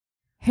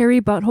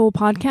Harry Butthole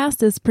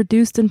Podcast is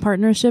produced in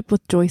partnership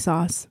with Joy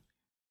Sauce.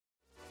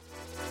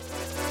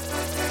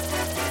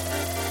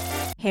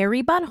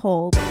 Harry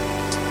Butthole.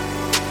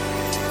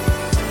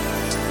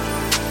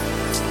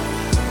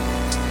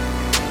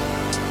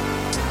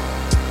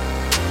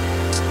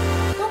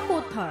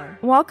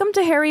 Welcome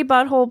to Harry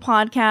Butthole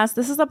Podcast.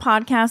 This is a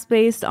podcast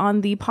based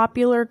on the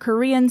popular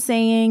Korean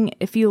saying,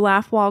 if you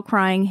laugh while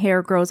crying,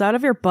 hair grows out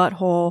of your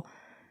butthole.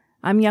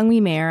 I'm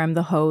Youngmi. I'm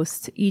the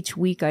host. Each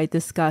week I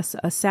discuss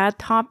a sad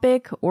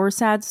topic or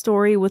sad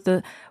story with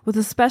a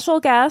special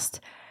guest,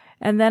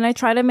 and then I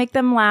try to make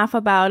them laugh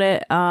about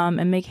it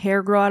and make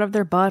hair grow out of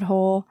their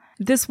butthole.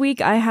 This week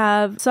I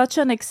have such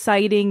an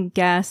exciting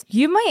guest.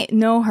 You might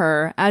know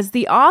her as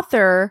the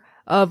author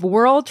of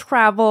World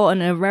Travel,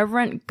 An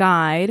Irreverent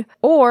Guide,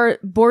 or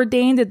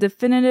Bourdain, the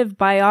Definitive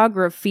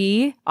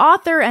Biography,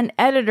 author and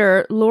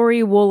editor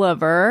Laurie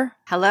Woolever.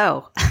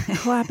 Hello.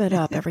 Clap it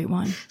up,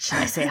 everyone. Should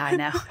I say hi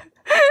now?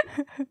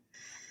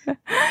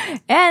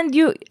 And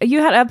you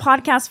had a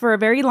podcast for a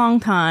very long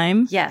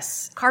time.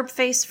 Yes, Carb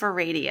Face for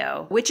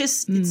Radio, which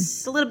is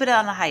it's a little bit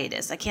on a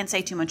hiatus. I can't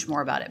say too much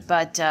more about it,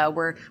 but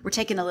we're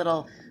taking a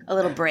little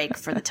break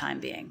for the time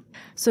being.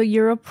 So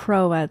you're a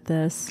pro at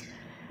this.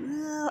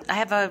 I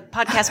have a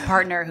podcast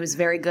partner who's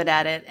very good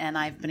at it, and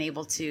I've been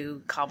able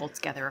to cobble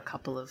together a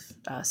couple of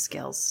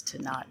skills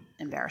to not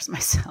embarrass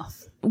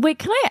myself. Wait,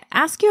 can I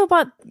ask you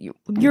about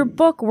your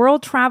book,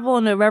 World Travel,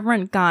 An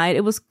Irreverent Guide?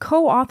 It was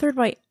co-authored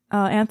by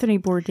Anthony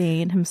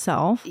Bourdain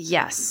himself.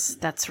 Yes,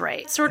 that's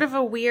right. Sort of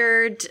a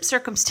weird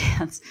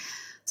circumstance.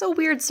 It's a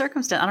weird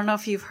circumstance. I don't know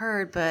if you've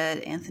heard,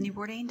 but Anthony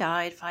Bourdain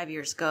died 5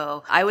 years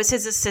ago. I was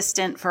his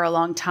assistant for a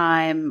long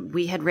time.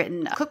 We had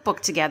written a cookbook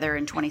together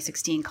in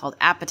 2016 called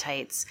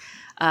Appetites.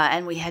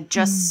 And we had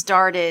just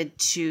started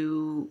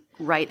to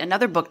write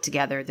another book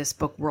together, this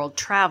book, World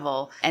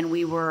Travel. And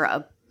we were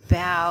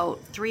about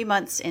 3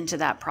 months into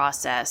that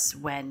process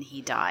when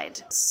he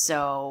died.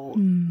 So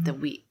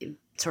we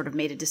sort of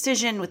made a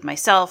decision with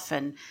myself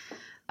and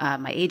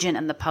my agent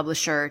and the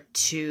publisher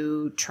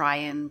to try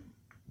and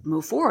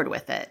move forward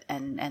with it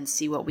and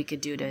see what we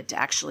could do to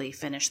actually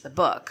finish the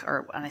book.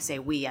 Or when I say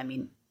we, I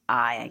mean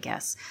I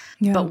guess.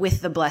 Yeah. But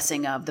with the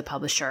blessing of the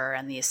publisher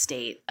and the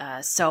estate.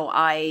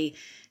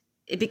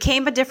 It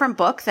became a different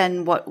book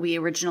than what we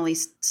originally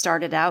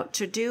started out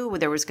to do.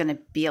 There was going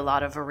to be a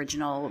lot of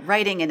original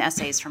writing and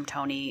essays from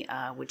Tony,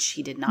 which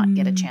he did not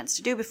get a chance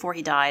to do before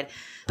he died.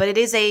 But it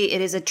is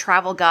a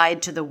travel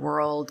guide to the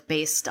world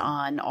based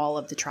on all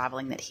of the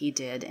traveling that he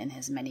did in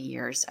his many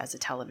years as a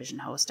television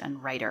host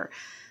and writer.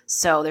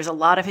 So there's a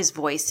lot of his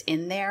voice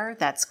in there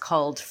that's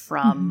culled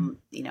from,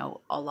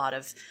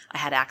 I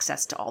had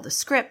access to all the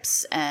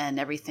scripts and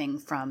everything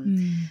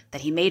from that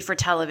he made for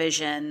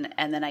television.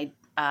 And then I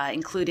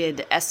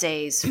included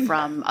essays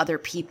from other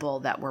people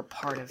that were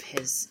part of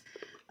his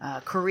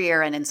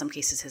career and in some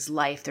cases his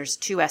life. There's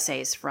 2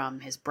 essays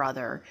from his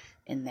brother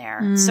in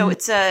there. So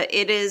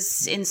it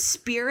is in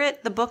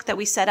spirit the book that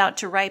we set out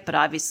to write, but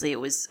obviously it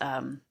was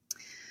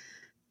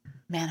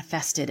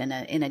manifested in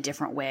a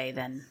different way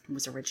than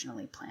was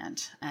originally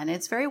planned. And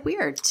it's very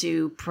weird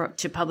to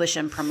publish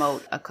and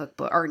promote a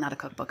cookbook, or not a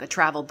cookbook, a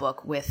travel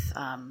book with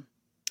a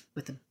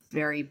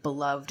very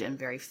beloved and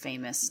very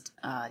famous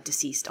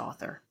deceased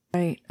author.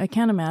 Right. I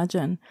can't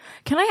imagine.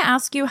 Can I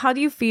ask you, how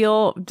do you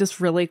feel, just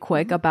really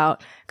quick,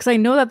 about, because I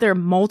know that there are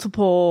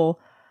multiple,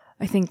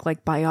 I think,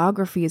 like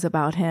biographies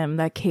about him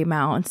that came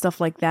out and stuff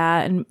like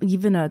that, and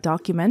even a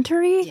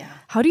documentary? Yeah.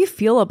 How do you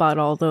feel about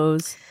all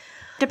those?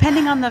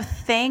 Depending on the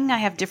thing, I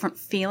have different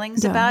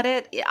feelings about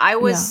it. I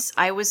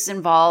was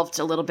involved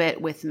a little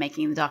bit with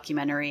making the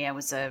documentary. I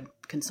was a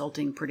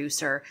consulting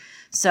producer.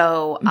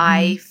 So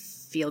I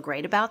feel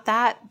great about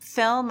that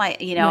film.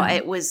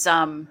 It was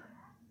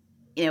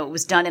it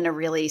was done in a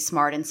really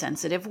smart and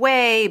sensitive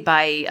way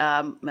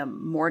by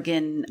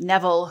Morgan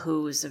Neville,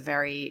 who's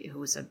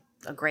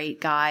a great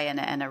guy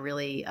and a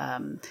really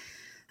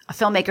a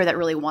filmmaker that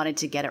really wanted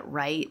to get it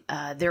right.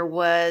 There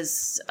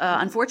was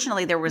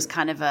unfortunately there was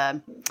kind of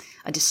a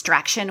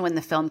distraction when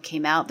the film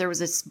came out. There was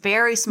this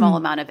very small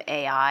amount of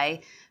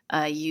AI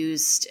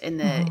used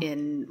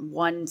in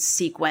one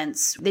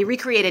sequence. They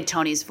recreated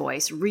Tony's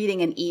voice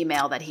reading an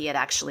email that he had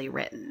actually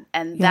written,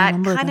 and that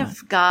kind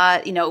of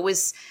got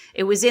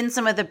it was in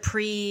some of the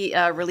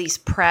pre-release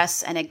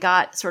press, and it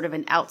got sort of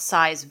an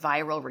outsized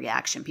viral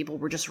reaction. People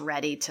were just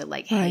ready to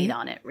hate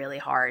on it really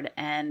hard,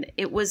 and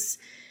it was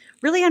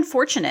really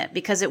unfortunate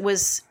because it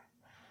was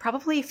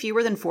probably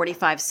fewer than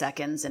 45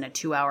 seconds in a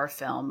 2-hour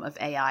film of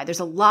AI. There's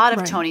a lot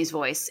of Tony's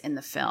voice in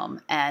the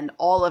film, and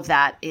all of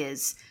that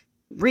is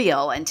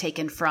real and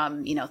taken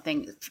from TV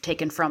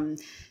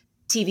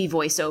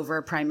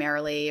voiceover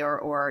primarily,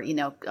 or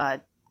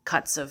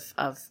cuts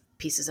of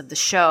pieces of the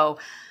show,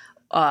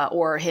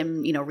 or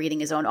him reading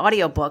his own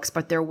audiobooks.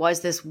 But there was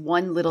this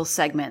one little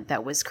segment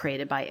that was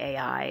created by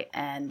AI,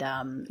 and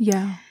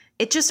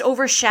it just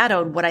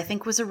overshadowed what I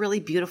think was a really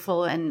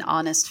beautiful and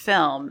honest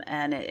film.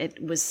 And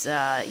it was,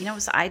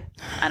 I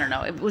don't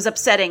know, it was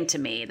upsetting to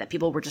me that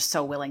people were just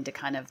so willing to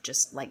kind of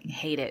just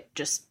hate it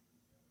just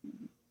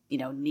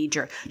knee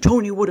jerk.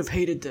 Tony would have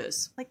hated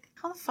this. Like,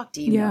 how the fuck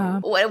do you know?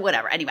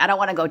 Whatever. Anyway, I don't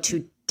want to go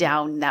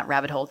down that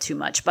rabbit hole too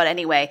much. But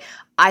anyway,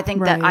 I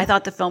think that I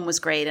thought the film was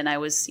great, and I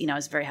was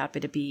very happy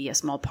to be a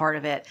small part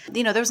of it.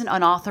 There was an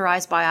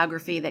unauthorized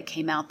biography that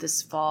came out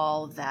this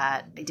fall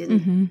that I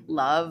didn't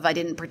love. I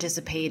didn't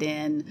participate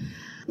in.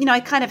 I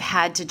kind of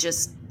had to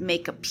just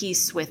make a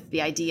peace with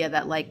the idea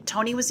that, like,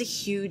 Tony was a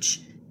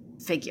huge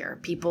figure.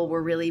 People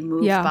were really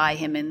moved by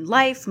him in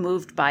life,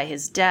 moved by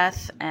his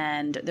death,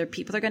 and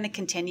people are going to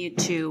continue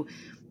to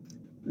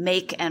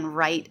make and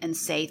write and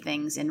say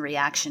things in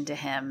reaction to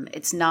him.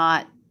 It's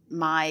not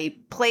my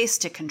place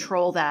to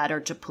control that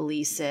or to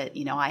police it.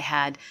 I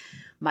had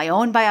my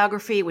own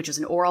biography, which is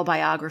an oral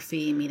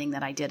biography, meaning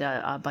that I did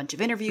a bunch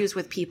of interviews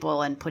with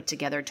people and put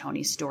together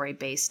Tony's story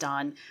based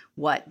on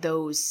what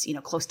those,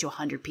 close to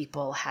 100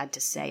 people had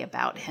to say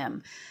about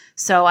him.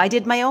 So I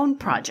did my own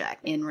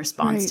project in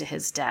response to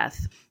his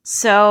death.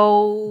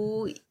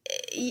 So,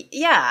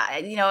 yeah,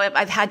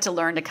 I've had to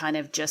learn to kind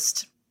of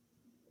just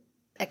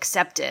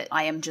accept it.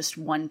 I am just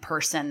one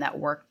person that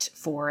worked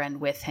for and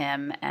with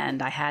him,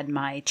 and I had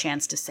my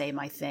chance to say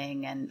my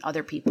thing, and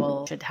other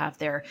people should have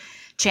their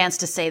chance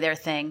to say their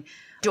thing.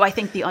 Do I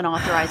think the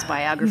unauthorized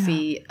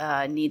biography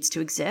needs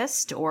to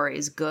exist or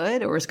is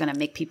good or is going to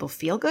make people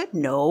feel good?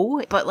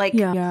 No. But I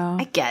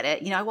get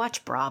it. I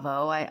watch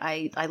Bravo.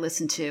 I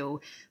listen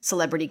to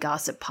celebrity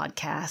gossip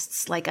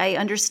podcasts. Like, I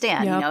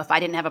understand, if I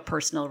didn't have a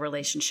personal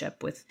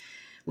relationship with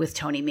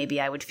Tony,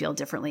 maybe I would feel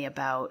differently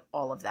about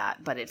all of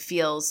that. But it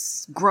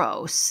feels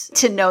gross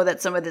to know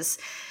that some of this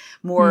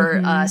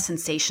more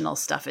sensational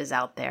stuff is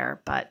out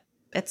there. But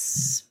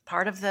it's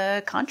part of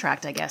the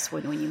contract, I guess,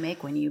 when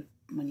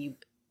you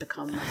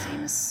become a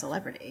famous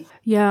celebrity.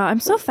 Yeah, I'm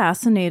so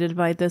fascinated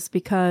by this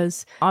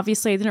because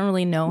obviously I didn't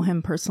really know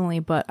him personally,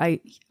 but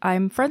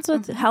I'm friends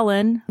with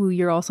Helen, who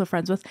you're also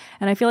friends with,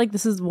 and I feel like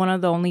this is one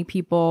of the only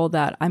people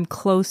that I'm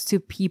close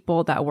to,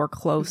 people that were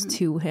close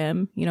to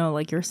him,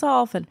 like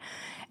yourself,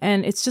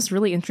 and it's just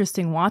really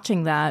interesting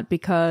watching that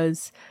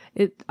because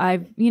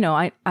I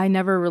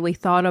never really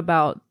thought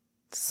about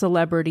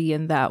celebrity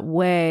in that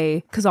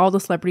way because all the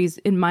celebrities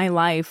in my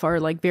life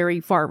are like very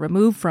far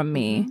removed from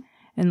me.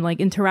 And like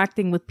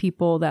interacting with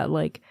people that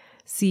like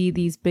see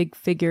these big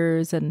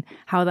figures and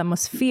how that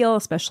must feel,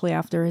 especially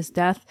after his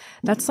death.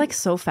 That's like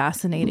so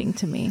fascinating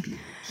to me.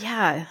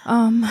 Yeah.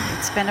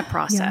 It's been a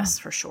process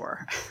for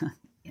sure.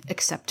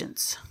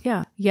 Acceptance.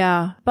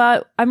 Yeah.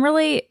 But I'm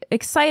really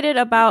excited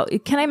about,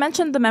 can I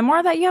mention the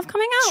memoir that you have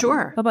coming out?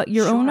 Sure. About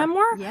your own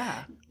memoir?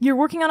 Yeah. You're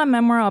working on a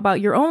memoir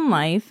about your own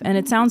life and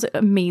it sounds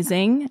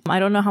amazing. I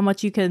don't know how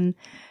much you can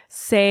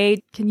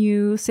say. Can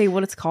you say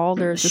what it's called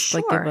or just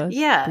like give a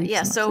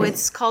Yeah. So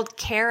it's called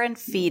Care and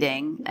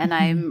Feeding, and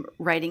I'm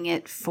writing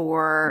it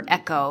for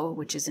Echo,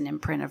 which is an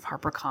imprint of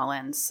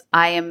HarperCollins.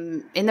 I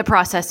am in the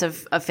process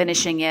of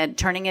finishing it,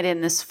 turning it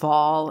in this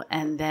fall,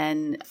 and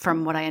then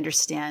from what I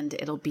understand,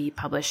 it'll be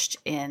published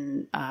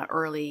in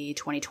early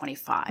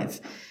 2025,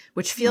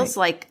 which feels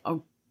like a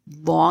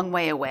long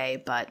way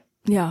away, but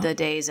the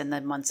days and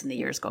the months and the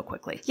years go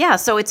quickly. Yeah,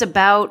 so it's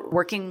about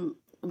working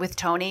with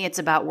Tony. It's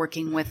about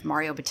working with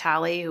Mario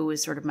Batali, who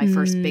was sort of my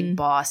first big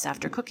boss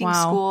after cooking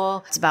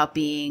school. It's about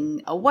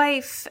being a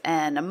wife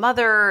and a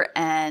mother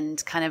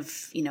and kind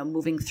of,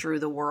 moving through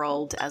the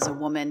world as a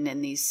woman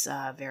in these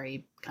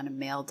very kind of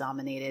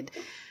male-dominated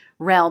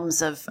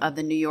realms of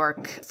the New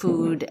York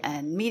food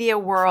and media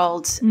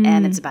world.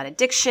 And it's about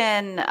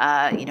addiction,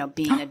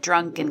 being a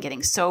drunk and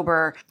getting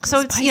sober.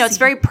 So it's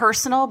very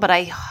personal, but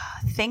I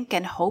think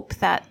and hope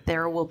that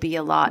there will be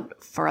a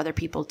lot for other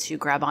people to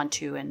grab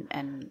onto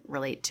and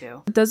relate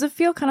to. Does it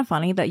feel kind of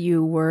funny that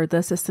you were the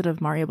assistant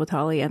of Mario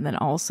Batali and then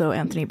also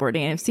Anthony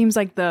Bourdain? It seems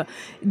like the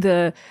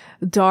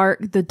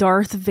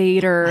Darth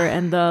Vader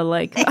and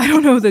the I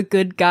don't know, the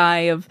good guy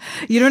of,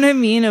 you know what I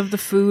mean, of the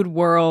food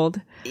world.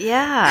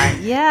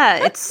 Yeah.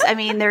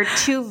 They're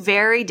two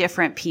very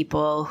different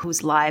people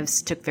whose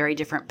lives took very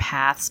different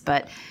paths.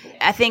 But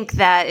I think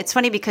that it's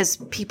funny because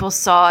people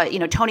saw,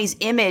 Tony's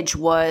image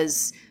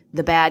was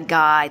the bad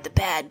guy, the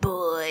bad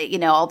boy,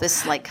 all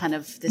this kind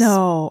of this.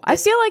 No, I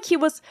feel like he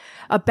was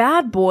a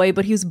bad boy,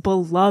 but he was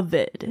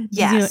beloved.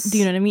 Yes. Do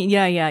you know what I mean?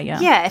 Yeah.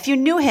 Yeah. If you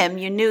knew him,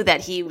 you knew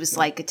that he was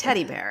like a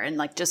teddy bear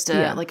and just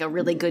a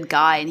really good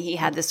guy. And he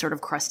had this sort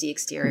of crusty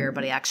exterior,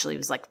 but he actually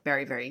was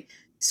very, very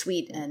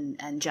sweet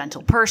and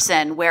gentle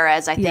person.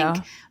 Whereas I think,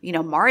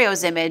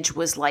 Mario's image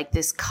was like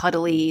this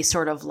cuddly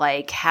sort of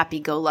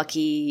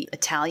happy-go-lucky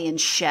Italian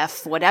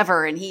chef,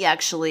 whatever. And he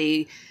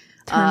actually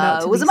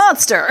was a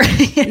monster.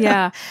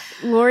 Yeah.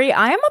 Laurie,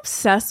 I am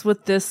obsessed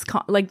with this.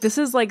 This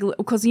is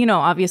because,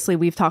 obviously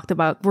we've talked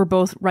about, we're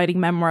both writing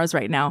memoirs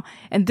right now.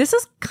 And this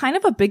is kind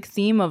of a big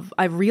theme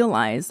I've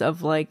realized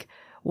of what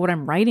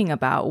I'm writing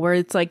about, where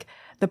it's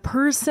the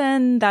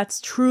person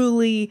that's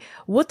truly,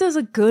 what does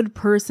a good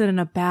person and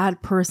a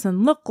bad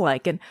person look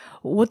like? And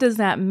what does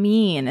that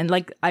mean?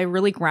 And I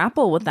really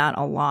grapple with that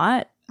a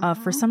lot.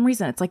 For some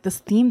reason, it's this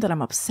theme that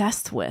I'm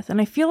obsessed with. And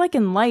I feel like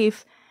in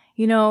life,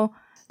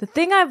 the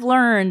thing I've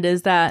learned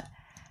is that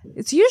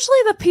it's usually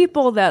the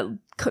people that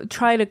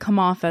try to come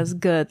off as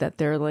good, that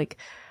they're like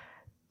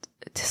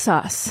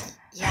sus.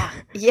 Yeah.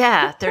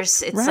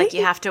 It's Right? like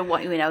you have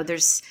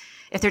to,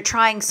 if they're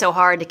trying so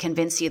hard to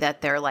convince you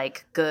that they're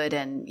like good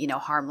and,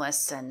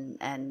 harmless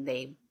and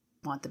they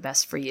want the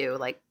best for you,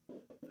 like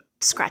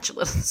scratch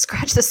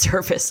the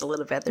surface a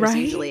little bit. There's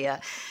usually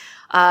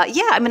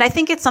I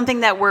think it's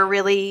something that we're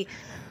really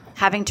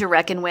having to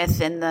reckon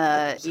with in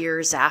the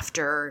years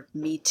after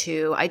Me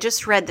Too. I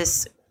just read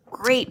this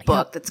great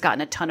book that's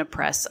gotten a ton of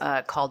press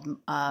called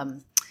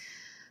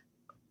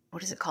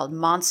what is it called?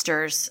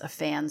 Monsters: A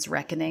Fan's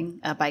Reckoning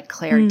by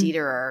Claire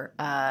Dederer.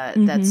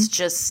 That's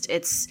just,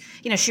 it's,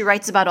 she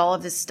writes about all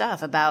of this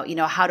stuff about,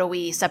 how do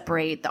we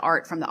separate the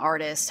art from the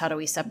artist? How do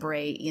we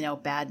separate,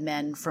 bad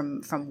men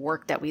from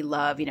work that we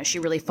love? She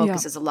really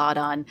focuses a lot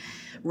on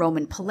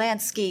Roman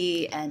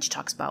Polanski, and she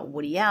talks about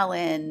Woody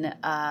Allen,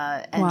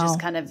 and just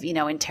kind of,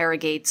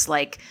 interrogates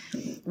like,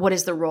 what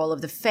is the role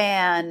of the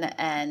fan?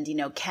 And,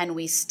 can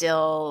we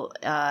still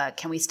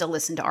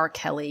listen to R.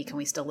 Kelly? Can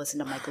we still listen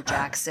to Michael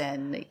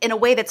Jackson? In a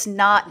way that's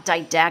not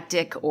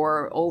didactic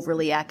or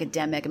overly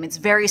academic. I mean, it's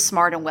very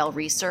smart and well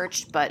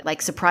researched, but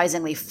like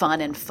surprisingly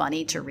fun and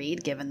funny to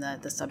read given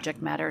the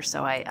subject matter.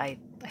 So I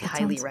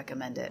highly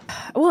recommend it.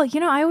 Well,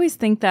 I always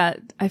think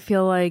that I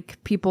feel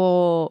like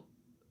people,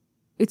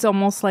 it's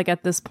almost like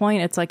at this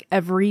point, it's like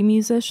every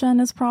musician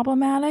is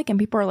problematic, and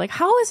people are like,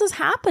 how is this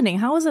happening?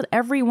 How is it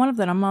every one of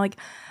them? I'm like,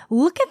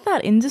 look at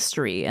that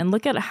industry and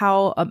look at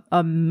how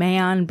a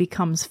man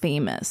becomes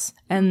famous.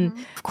 And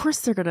of course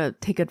they're going to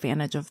take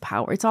advantage of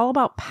power. It's all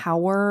about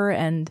power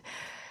and,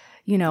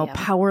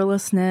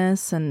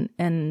 powerlessness.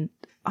 And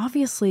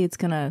obviously it's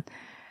going to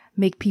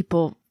make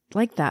people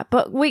like that.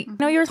 But wait,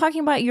 no, you were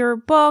talking about your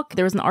book.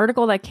 There was an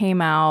article that came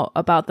out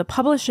about the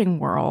publishing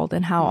world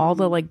and how all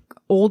the like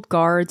old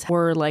guards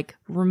were like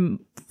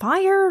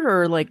fired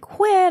or like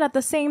quit at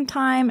the same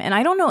time. And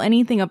I don't know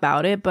anything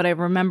about it, but I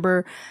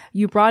remember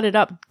you brought it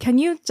up. Can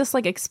you just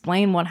like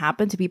explain what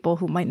happened to people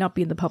who might not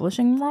be in the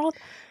publishing world?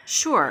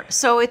 Sure.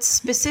 So it's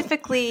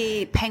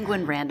specifically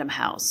Penguin Random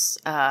House,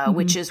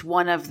 which is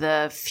one of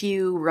the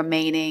few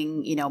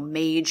remaining,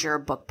 major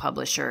book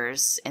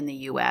publishers in the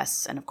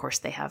U.S. And of course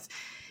they have,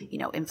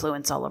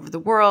 influence all over the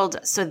world.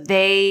 So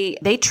they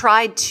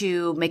tried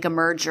to make a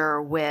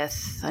merger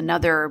with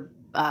another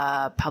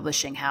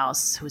publishing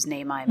house whose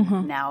name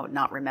I'm now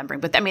not remembering,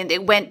 but I mean,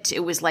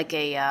 it was like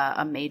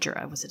a major,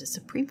 was it a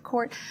Supreme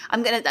Court?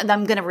 I'm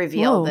gonna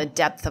reveal the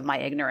depth of my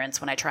ignorance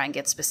when I try and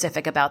get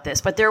specific about this,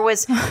 but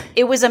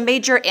it was a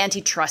major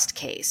antitrust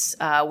case,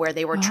 where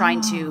they were trying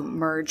to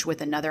merge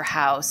with another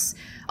house.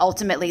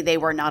 Ultimately, they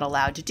were not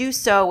allowed to do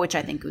so, which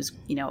I think was,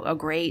 a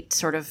great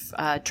sort of,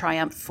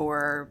 triumph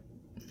for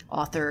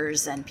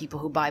authors and people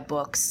who buy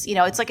books.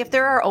 It's like if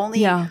there are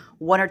only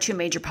one or two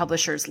major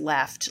publishers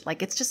left,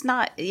 like it's just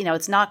not,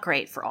 it's not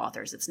great for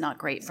authors. It's not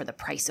great for the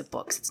price of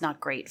books. It's not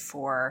great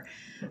for,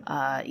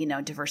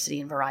 diversity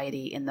and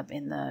variety in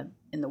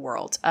the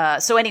world.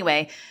 So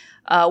anyway,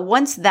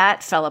 once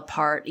that fell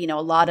apart, a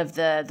lot of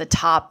the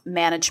top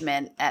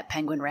management at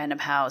Penguin Random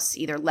House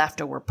either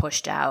left or were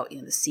pushed out.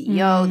 The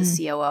CEO,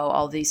 the COO,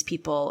 all these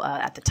people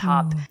at the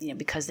top,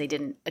 because they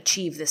didn't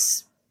achieve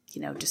this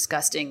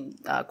disgusting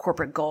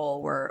corporate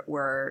goal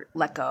were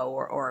let go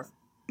or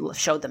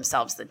showed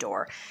themselves the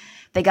door.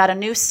 They got a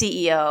new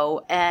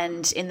CEO,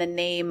 and in the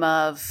name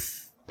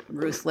of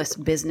ruthless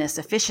business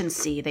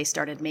efficiency, they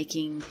started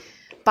making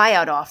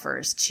buyout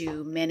offers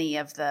to many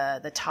of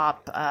the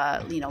top,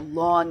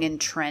 long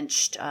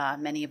entrenched,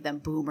 many of them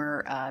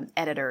boomer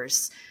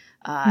editors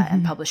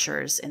and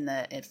publishers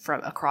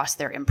from across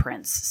their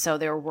imprints. So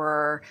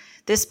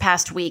this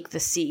past week, the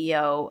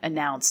CEO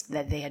announced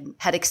that they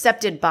had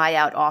accepted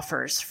buyout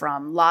offers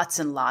from lots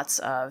and lots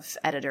of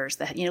editors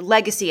that,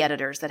 legacy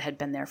editors that had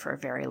been there for a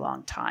very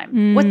long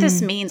time. What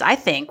this means, I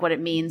think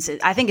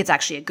it's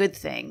actually a good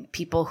thing.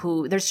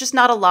 There's just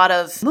not a lot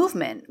of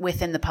movement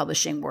within the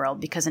publishing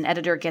world because an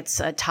editor gets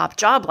a top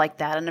job like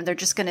that and they're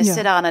just going to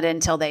sit on it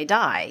until they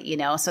die,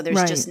 So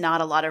there's just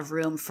not a lot of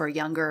room for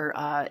younger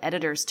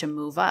editors to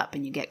move up,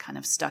 and you get kind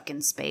of stuck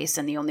in space.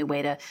 And the only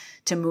way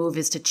to move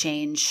is to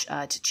change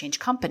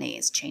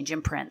companies, change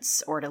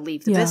imprints, or to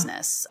leave the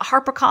business.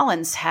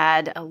 HarperCollins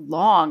had a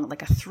long,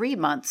 like a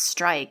 3-month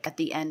strike at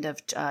the end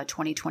of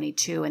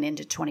 2022 and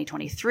into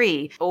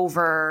 2023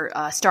 over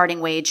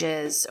starting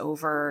wages,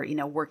 over,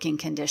 working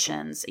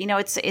conditions.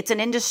 It's an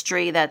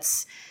industry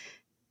that's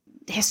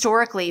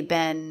historically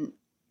been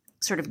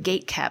sort of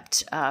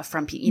gatekept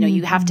from people.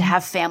 You have to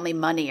have family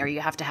money, or you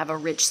have to have a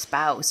rich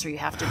spouse, or you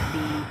have to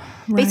be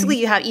basically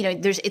you have,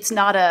 it's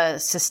not a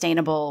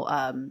sustainable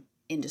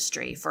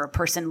industry for a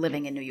person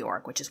living in New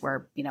York, which is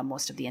where,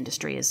 most of the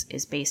industry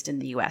is based in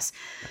the US.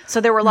 So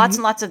there were lots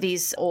and lots of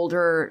these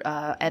older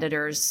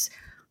editors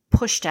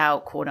pushed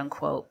out, quote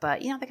unquote,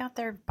 but they got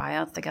their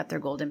buyouts, they got their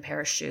golden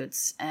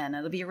parachutes, and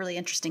it'll be really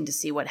interesting to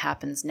see what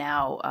happens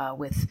now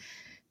with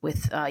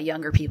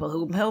younger people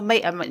who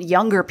may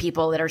younger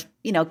people that are,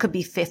 could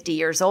be 50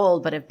 years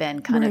old, but have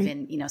been kind of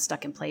in,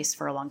 stuck in place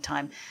for a long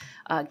time,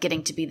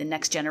 getting to be the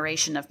next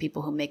generation of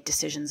people who make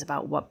decisions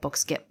about what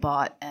books get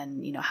bought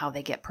and, how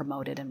they get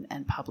promoted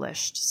and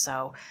published.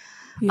 So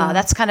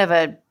that's kind of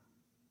a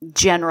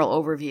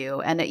general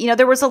overview. And,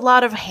 there was a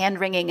lot of hand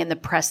wringing in the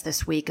press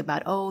this week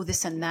about,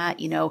 this and that,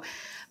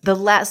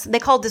 they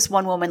called this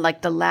one woman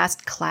like the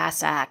last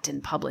class act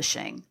in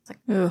publishing. It's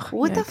like,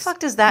 what the fuck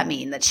does that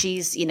mean? That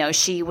she's,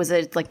 she was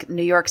a like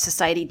New York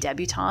Society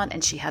debutante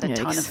and she had a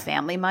ton of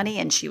family money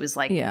and she was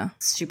like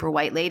super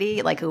white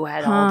lady, like who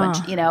had a whole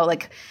bunch,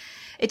 like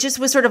it just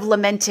was sort of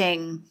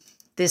lamenting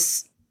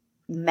this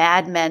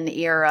Mad Men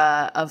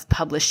era of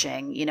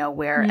publishing,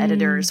 where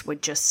editors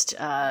would just,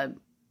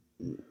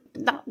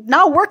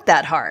 not work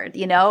that hard,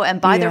 and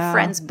buy their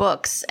friends'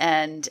 books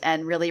and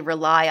really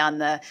rely on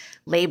the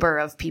labor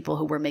of people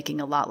who were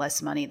making a lot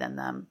less money than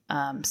them.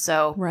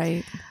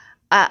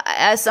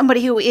 As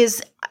somebody who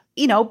is,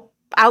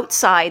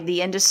 outside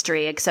the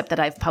industry, except that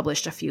I've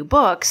published a few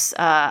books,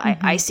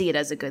 I see it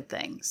as a good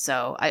thing.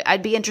 So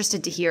I'd be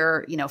interested to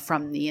hear,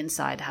 from the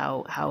inside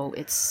how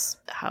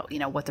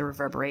what the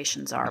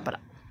reverberations are, but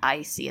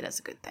I see it as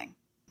a good thing.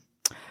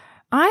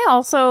 I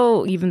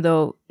also, even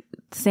though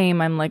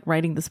I'm like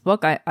writing this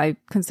book, I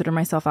consider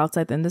myself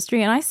outside the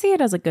industry and I see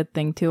it as a good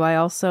thing too.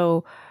 I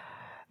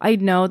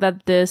know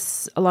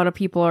that a lot of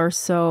people are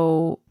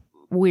so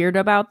weird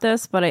about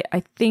this, but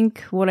I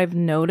think what I've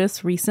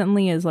noticed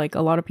recently is like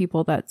a lot of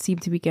people that seem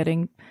to be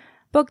getting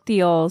book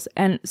deals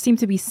and seem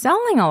to be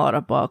selling a lot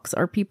of books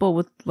are people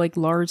with like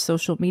large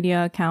social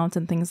media accounts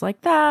and things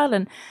like that.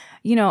 And,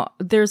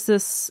 there's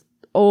this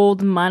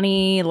old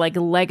money, like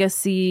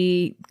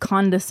legacy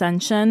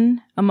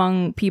condescension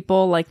among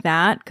people like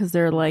that, because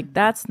they're like,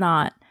 that's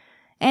not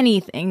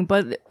anything.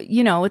 But,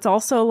 it's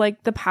also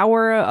like the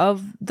power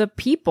of the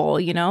people,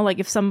 like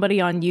if somebody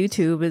on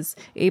YouTube is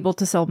able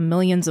to sell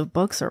millions of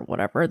books or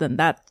whatever, then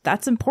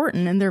that's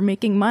important and they're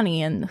making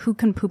money and who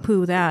can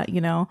poo-poo that,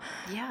 Yeah.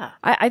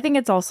 I think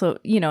it's also,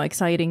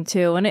 exciting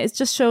too. And it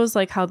just shows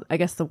like how I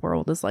guess the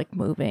world is like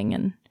moving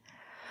and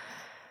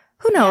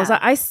who knows?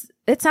 Yeah.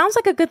 It sounds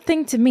like a good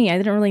thing to me. I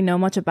didn't really know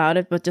much about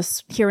it, but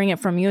just hearing it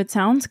from you, it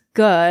sounds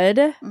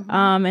good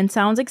and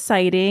sounds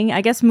exciting.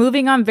 I guess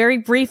moving on very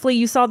briefly,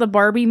 you saw the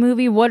Barbie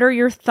movie. What are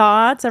your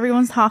thoughts?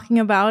 Everyone's talking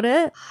about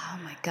it. Oh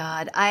my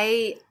God.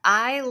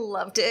 I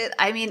loved it.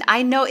 I mean,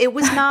 I know it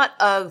was not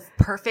a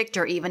perfect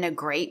or even a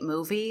great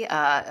movie.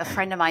 A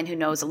friend of mine who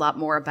knows a lot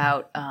more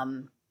about,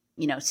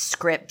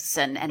 scripts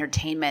and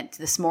entertainment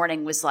this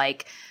morning was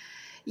like,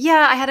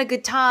 yeah, I had a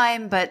good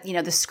time, but,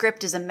 the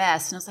script is a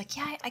mess. And I was like,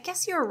 yeah, I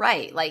guess you're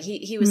right. Like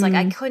he was like,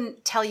 I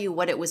couldn't tell you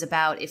what it was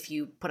about if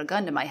you put a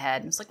gun to my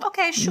head. And I was like,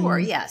 okay, sure.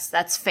 Yes,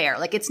 that's fair.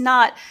 Like it's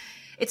not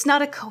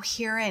a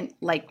coherent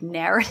like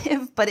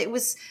narrative, but it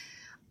was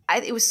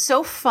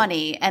so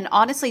funny and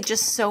honestly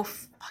just so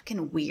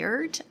fucking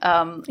weird.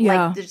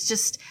 Like there's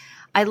just,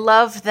 I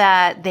love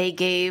that they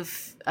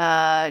gave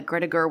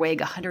Greta Gerwig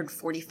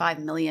 $145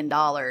 million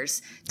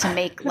to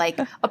make like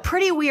a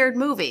pretty weird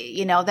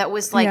movie, that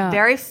was like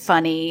very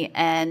funny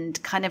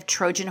and kind of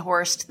Trojan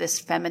horsed this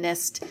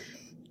feminist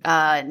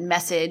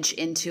message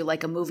into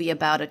like a movie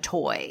about a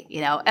toy,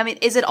 I mean,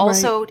 is it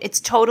also, it's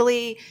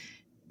totally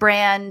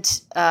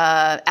brand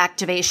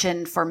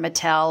activation for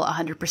Mattel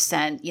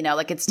 100%,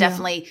 like it's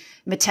definitely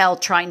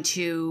Mattel trying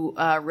to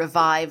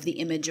revive the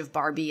image of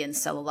Barbie and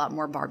sell a lot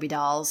more Barbie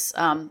dolls.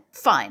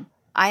 Fine.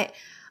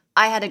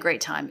 I had a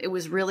great time. It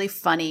was really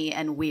funny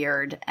and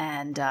weird.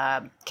 And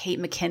Kate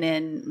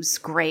McKinnon was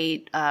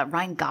great.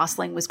 Ryan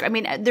Gosling was great. I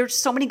mean, there's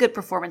so many good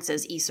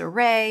performances. Issa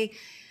Rae.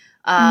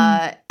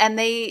 And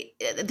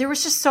there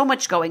was just so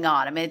much going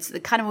on. I mean, it's the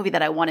kind of movie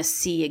that I want to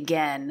see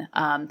again.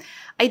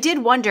 I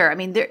did wonder, I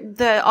mean,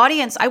 the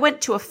audience, I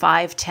went to a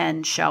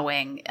 5:10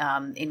 showing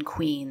in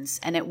Queens,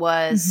 and it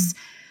was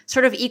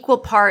sort of equal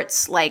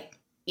parts like,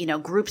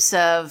 groups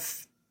of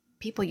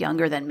people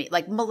younger than me,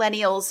 like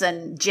millennials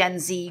and Gen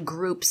Z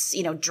groups,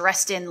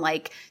 dressed in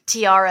like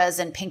tiaras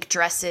and pink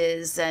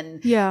dresses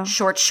and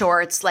short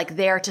shorts, like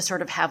there to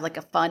sort of have like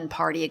a fun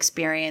party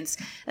experience.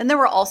 And there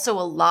were also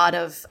a lot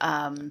of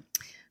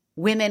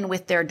women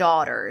with their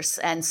daughters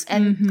and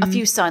a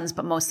few sons,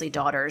 but mostly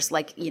daughters,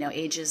 like,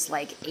 ages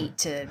like 8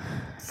 to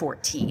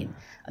 14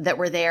 that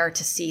were there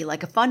to see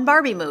like a fun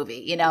Barbie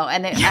movie, and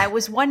I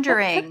was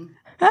wondering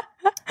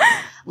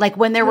like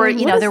when there were,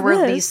 there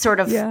were these sort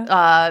of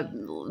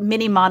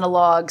mini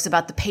monologues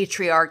about the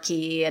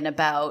patriarchy and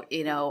about,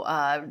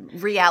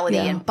 reality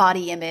and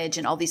body image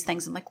and all these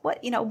things. I'm like,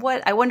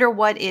 I wonder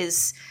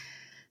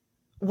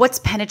what's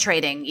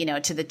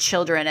penetrating, to the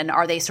children. And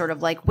are they sort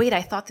of like, wait,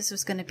 I thought this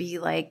was going to be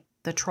like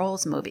the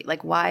Trolls movie.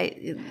 Like why,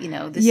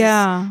 this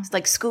is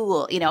like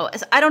school,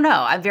 I don't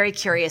know. I'm very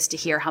curious to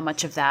hear how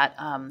much of that,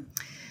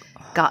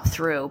 got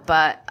through.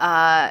 But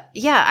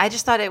yeah, I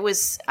just thought it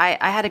was, I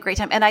had a great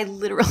time. And I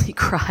literally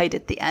cried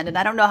at the end. And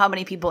I don't know how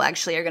many people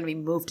actually are going to be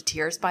moved to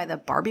tears by the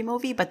Barbie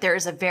movie, but there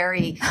is a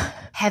very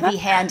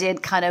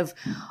heavy-handed kind of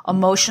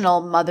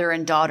emotional mother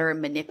and daughter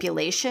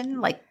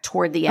manipulation, like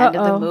toward the end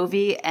of the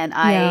movie. And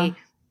I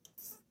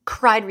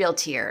cried real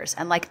tears.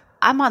 And like,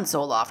 I'm on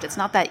Zoloft. It's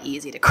not that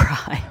easy to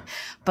cry.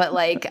 But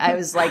like, I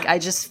was like, I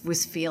just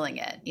was feeling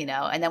it, you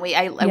know? And then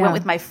I went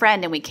with my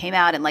friend and we came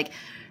out and like,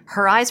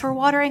 her eyes were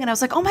watering and I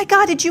was like, oh my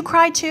God, did you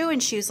cry too?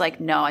 And she was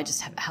like, no, I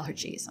just have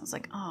allergies. I was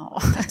like, oh.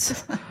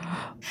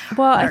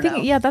 Well, I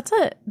think,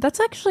 that's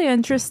actually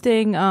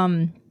interesting.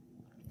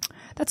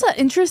 That's an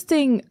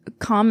interesting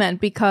comment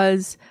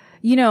because,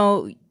 you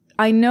know,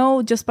 I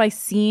know just by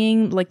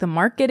seeing like the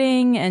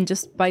marketing and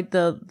just by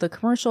the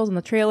commercials and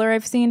the trailer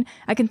I've seen,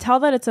 I can tell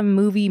that it's a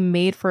movie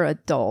made for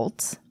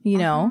adults, you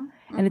know,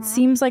 and it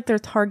seems like their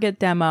target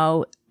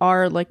demo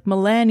are like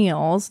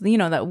millennials, you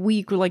know, that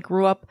we like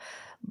grew up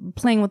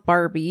playing with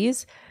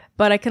Barbies.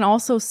 But I can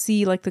also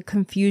see like the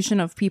confusion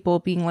of people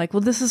being like,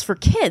 well, this is for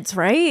kids,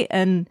 right?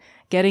 And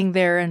getting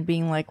there and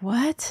being like,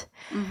 what?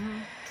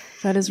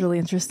 That is really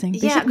interesting.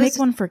 They should make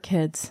one for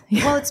kids.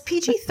 Well, it's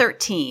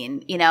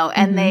PG-13, you know,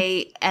 and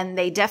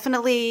they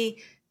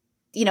definitely,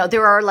 you know,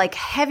 there are like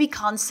heavy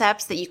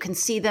concepts that you can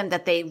see them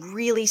that they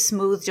really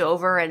smoothed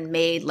over and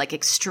made like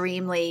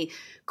extremely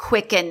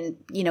quick and,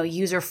 you know,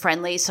 user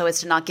friendly so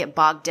as to not get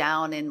bogged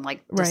down in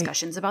like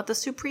discussions about the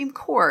Supreme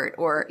Court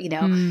or, you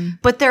know,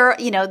 but there,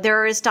 you know,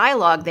 there is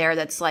dialogue there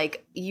that's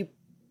like you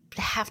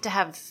have to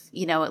have,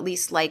 you know, at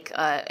least like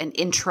an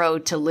intro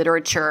to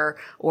literature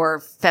or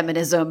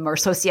feminism or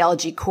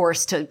sociology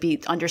course to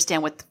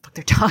understand what the fuck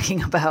they're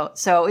talking about.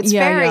 So it's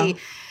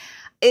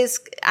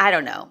I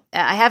don't know.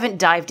 I haven't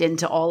dived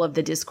into all of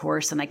the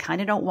discourse and I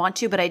kind of don't want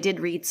to, but I did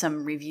read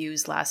some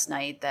reviews last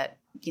night that,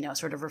 you know,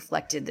 sort of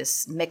reflected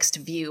this mixed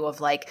view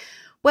of like,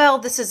 well,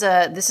 this is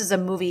a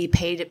movie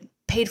paid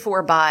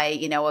for by,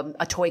 you know,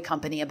 a toy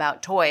company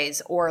about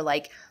toys, or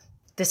like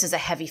this is a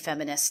heavy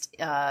feminist,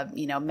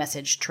 you know,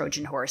 message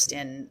Trojan horsed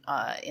in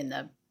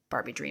the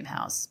Barbie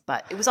Dreamhouse.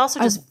 But it was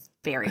also just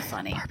very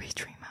funny. Barbie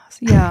Dreamhouse.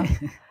 Yeah.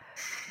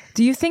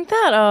 Do you think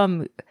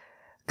that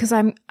because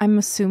I'm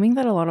assuming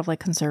that a lot of like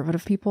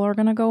conservative people are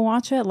gonna go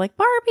watch it, like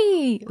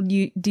Barbie.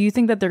 Do you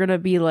think that they're gonna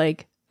be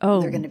like,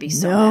 oh, they're gonna be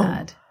so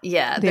mad?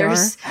 Yeah,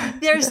 there's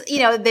you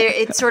know,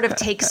 it sort of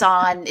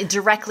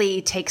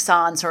directly takes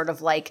on sort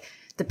of like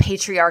the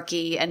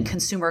patriarchy and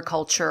consumer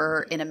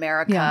culture in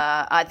America.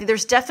 Yeah.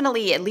 There's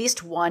definitely at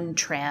least one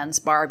trans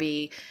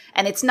Barbie,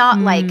 and it's not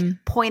like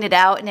pointed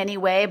out in any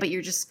way, but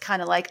you're just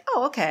kind of like,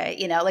 oh, okay,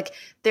 you know, like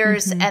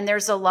there's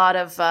a lot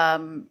of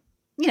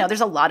you know,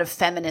 there's a lot of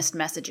feminist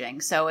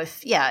messaging. So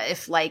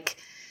if like,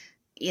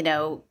 you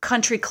know,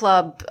 country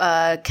club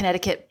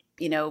Connecticut,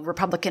 you know,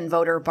 Republican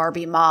voter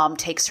Barbie mom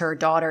takes her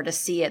daughter to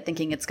see it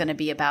thinking it's going to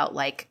be about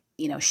like,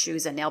 you know,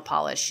 shoes and nail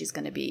polish, she's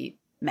going to be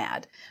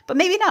mad. But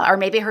maybe not. Or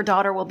maybe her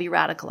daughter will be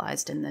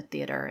radicalized in the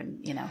theater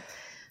and, you know,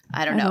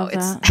 I don't know.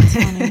 It's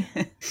funny.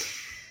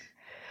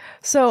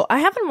 So I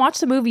haven't watched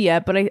the movie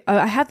yet, but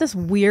I had this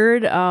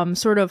weird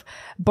sort of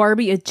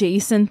Barbie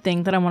adjacent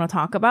thing that I want to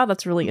talk about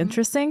that's really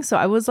interesting. So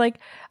I was like,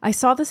 I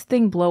saw this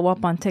thing blow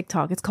up on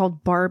TikTok. It's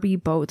called Barbie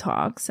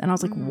Botox. And I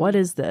was like, what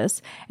is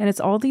this? And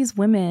it's all these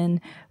women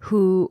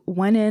who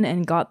went in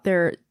and got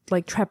their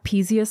like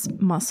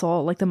trapezius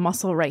muscle, like the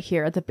muscle right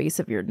here at the base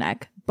of your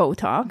neck,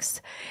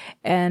 Botox.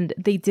 And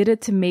they did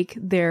it to make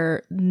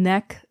their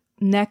neck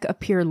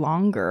appear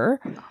longer.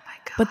 Oh my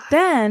God. But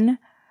then...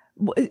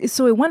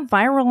 So it went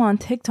viral on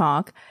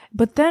TikTok,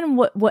 but then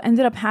what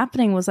ended up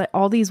happening was that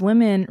all these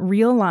women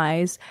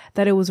realized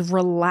that it was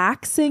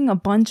relaxing a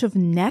bunch of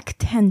neck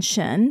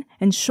tension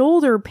and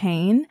shoulder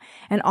pain.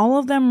 And all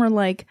of them were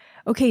like,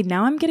 okay,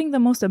 now I'm getting the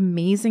most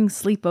amazing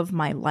sleep of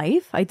my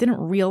life. I didn't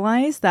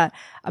realize that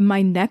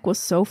my neck was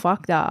so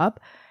fucked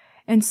up.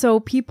 And so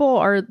people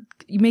are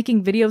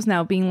making videos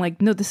now being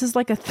like, no, this is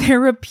like a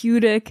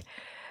therapeutic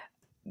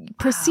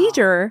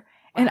procedure.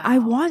 And I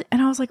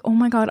was like, oh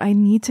my God, I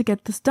need to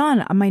get this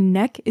done. My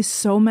neck is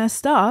so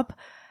messed up.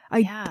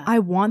 I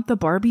want the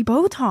Barbie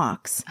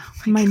Botox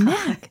in my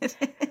neck.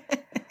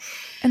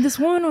 And this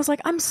woman was like,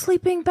 I'm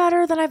sleeping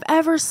better than I've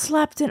ever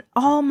slept in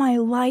all my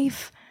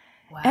life.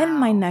 Wow. And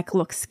my neck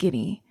looks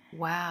skinny.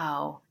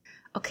 Wow.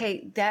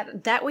 Okay,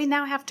 that we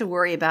now have to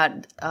worry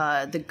about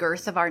the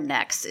girth of our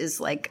necks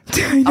is like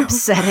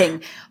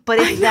upsetting. But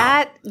if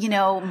that, you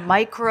know,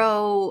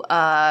 micro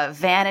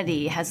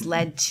vanity has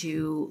led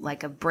to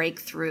like a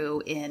breakthrough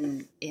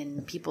in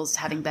people's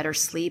having better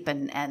sleep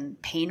and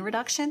pain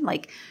reduction,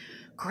 like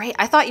great.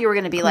 I thought you were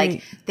going to be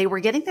like, they were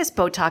getting this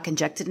Botox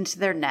injected into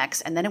their necks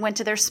and then it went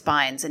to their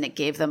spines and it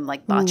gave them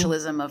like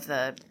botulism of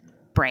the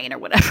brain or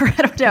whatever. I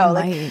don't know.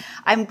 Like,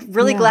 I'm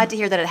really glad to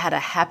hear that it had a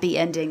happy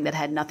ending that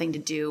had nothing to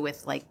do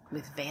with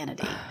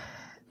vanity.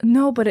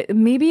 No, but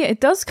maybe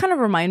it does kind of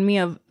remind me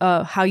of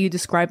how you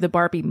describe the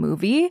Barbie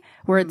movie,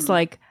 where it's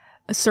like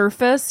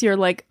surface, you're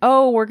like,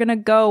 oh, we're going to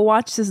go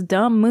watch this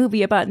dumb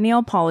movie about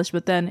nail polish,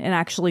 but then it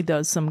actually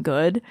does some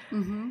good.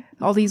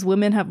 All these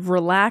women have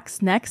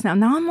relaxed necks now.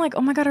 Now I'm like,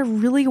 oh my God, I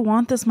really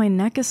want this. My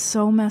neck is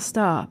so messed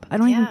up. I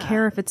don't even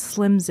care if it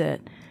slims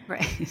it.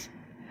 Right.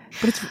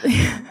 But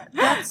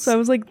it's so I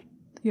was like,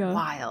 yeah.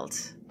 Wild.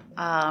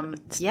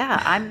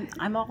 Yeah,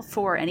 I'm all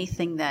for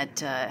anything that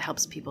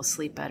helps people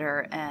sleep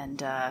better.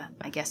 And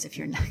I guess if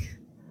your neck,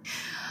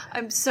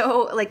 I'm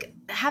so like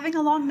having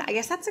a long, I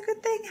guess that's a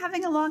good thing.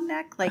 Having a long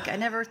neck. Like I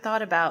never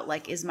thought about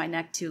like, is my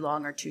neck too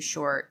long or too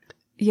short?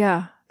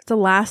 Yeah. It's the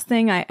last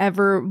thing I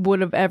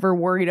would have ever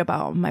worried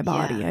about my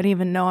body. I didn't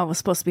even know I was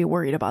supposed to be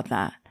worried about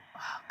that.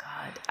 Oh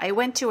God. I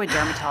went to a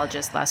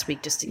dermatologist last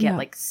week just to get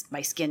like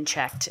my skin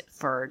checked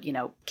for,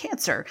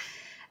 cancer.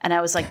 And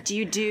I was like, do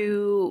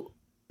you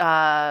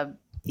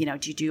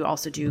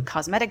also do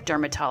cosmetic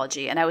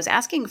dermatology? And I was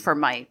asking for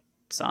my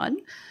son,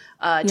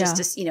 just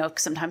to,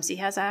 sometimes he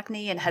has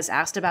acne and has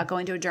asked about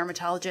going to a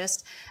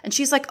dermatologist. And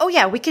she's like, oh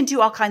yeah, we can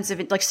do all kinds of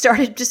it. Like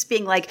started just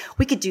being like,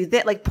 we could do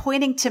that, like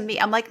pointing to me.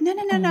 I'm like,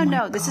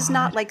 no. This is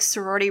not like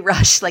sorority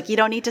rush. Like you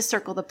don't need to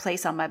circle the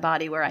place on my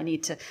body where I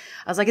need to.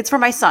 I was like, it's for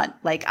my son.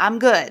 Like I'm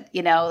good,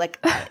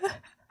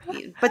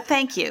 but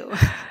thank you.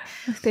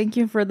 Thank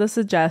you for the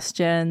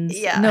suggestions.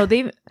 Yeah. No,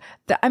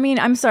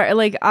 I'm sorry.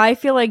 Like, I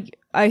feel like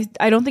I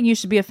don't think you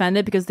should be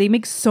offended because they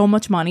make so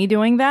much money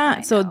doing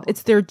that. So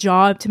it's their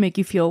job to make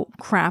you feel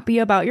crappy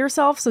about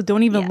yourself. So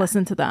don't even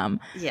listen to them.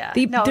 Yeah.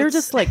 They're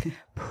just like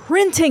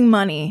printing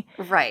money.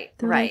 Right.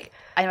 They're right.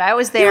 Like, I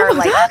was there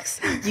like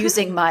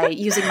using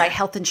my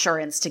health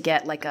insurance to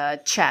get like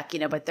a check,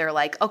 but they're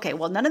like, okay,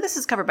 well, none of this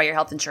is covered by your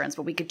health insurance,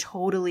 but we could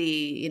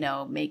totally,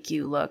 make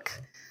you look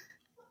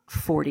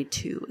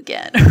 42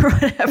 again or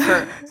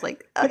whatever. It's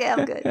like, okay,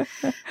 I'm good.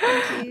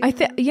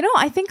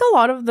 I think a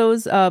lot of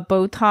those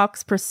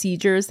Botox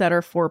procedures that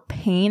are for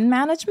pain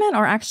management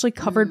are actually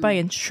covered by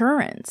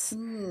insurance,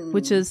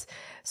 which is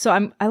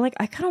so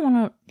I kind of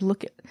want to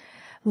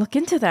look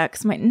into that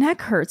because my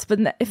neck hurts.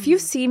 But if you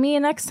see me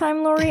next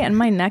time, Laurie, and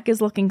my neck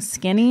is looking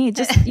skinny,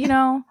 just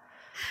I'll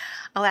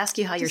ask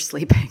you how you're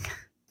sleeping.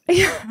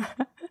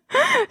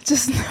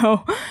 Just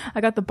know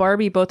I got the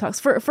Barbie Botox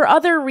for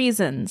other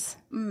reasons,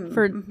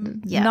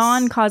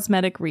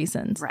 non-cosmetic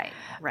reasons. Right.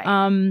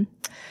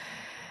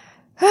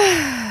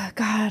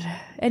 God.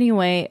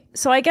 Anyway,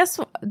 so I guess,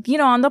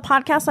 on the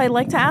podcast, I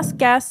like to ask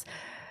guests,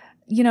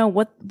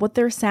 what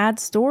their sad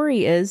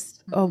story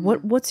is.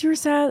 What's your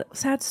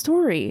sad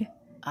story?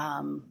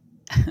 Well,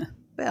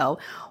 one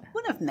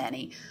of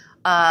many.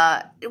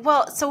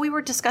 So we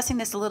were discussing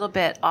this a little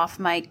bit off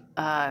mic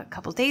a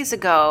couple days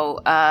ago.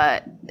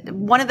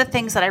 One of the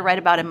things that I write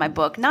about in my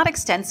book, not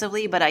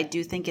extensively, but I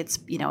do think it's,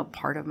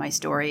 part of my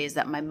story, is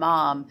that my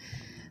mom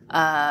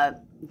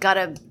got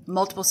a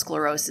multiple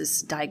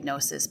sclerosis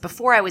diagnosis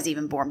before I was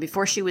even born,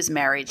 before she was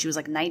married. She was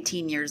like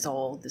 19 years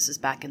old. This is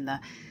back in the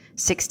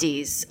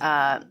 60s.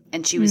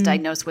 And she was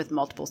diagnosed with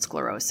multiple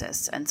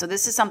sclerosis. And so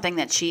this is something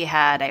that she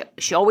had.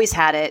 She always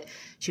had it.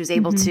 She was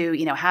able to,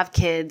 have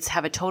kids,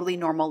 have a totally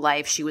normal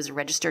life. She was a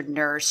registered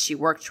nurse. She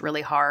worked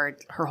really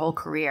hard her whole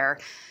career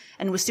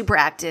and was super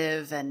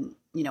active. And,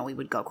 we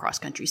would go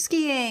cross-country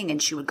skiing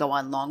and she would go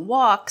on long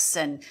walks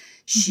and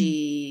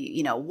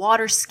she,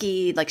 water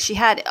skied. Like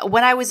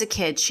when I was a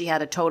kid, she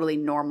had a totally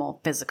normal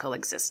physical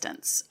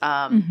existence.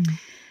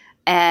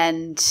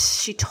 And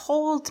she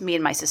told me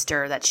and my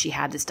sister that she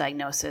had this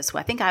diagnosis.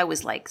 I think I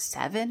was like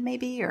 7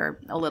 maybe or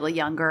a little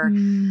younger.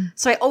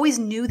 So I always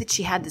knew that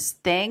she had this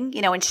thing,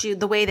 and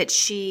the way that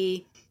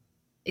she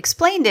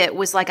explained it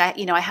was like,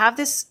 I have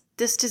this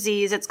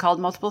disease. It's called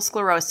multiple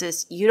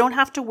sclerosis. You don't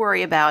have to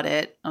worry about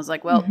it. I was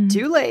like, well,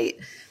 too late.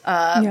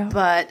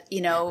 But,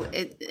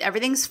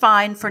 everything's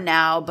fine for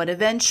now. But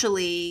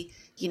eventually,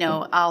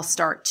 I'll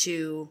start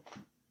to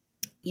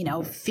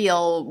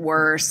feel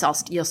worse.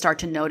 You'll start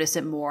to notice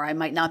it more. I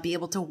might not be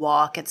able to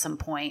walk at some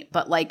point,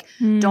 but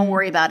don't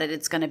worry about it.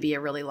 It's going to be a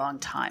really long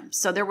time.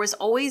 So there was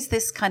always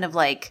this kind of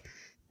like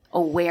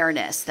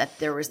awareness that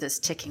there was this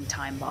ticking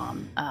time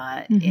bomb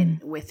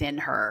within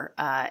her.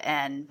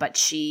 But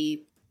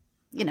she,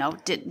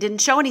 didn't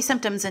show any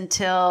symptoms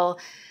until,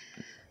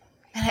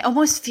 and I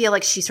almost feel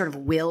like she sort of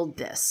willed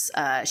this.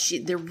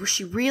 She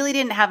really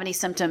didn't have any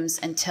symptoms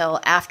until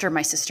after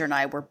my sister and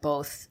I were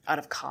both out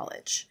of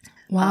college.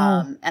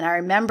 Wow. And I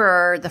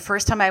remember the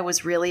first time I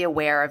was really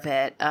aware of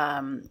it.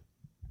 And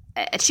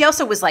she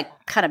also was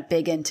like kind of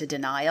big into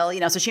denial,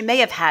 so she may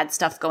have had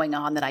stuff going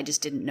on that I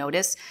just didn't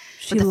notice.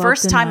 But the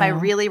first time I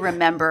really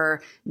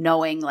remember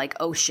knowing like,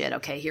 oh shit,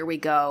 okay, here we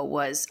go,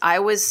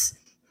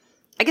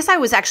 I guess I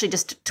was actually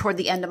just toward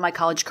the end of my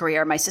college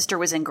career. My sister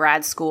was in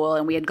grad school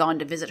and we had gone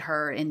to visit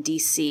her in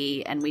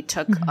DC and we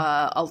took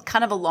a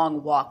kind of a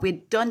long walk.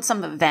 We'd done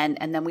some event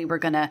and then we were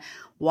going to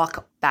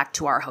walk back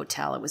to our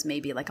hotel. It was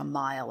maybe like a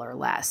mile or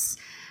less.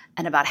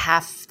 And about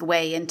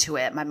halfway into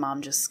it, my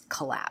mom just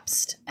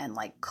collapsed and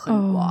like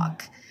couldn't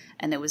walk.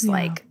 And it was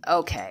like,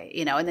 okay,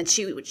 and then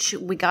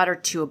we got her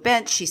to a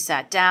bench. She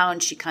sat down.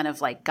 She kind of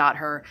like got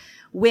her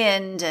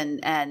wind,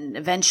 and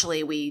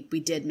eventually we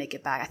did make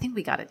it back. I think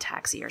we got a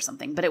taxi or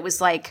something, but it was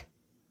like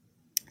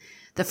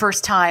the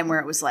first time where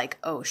it was like,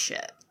 oh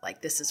shit,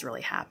 like this is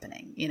really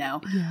happening,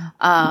 Yeah.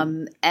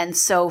 And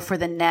so for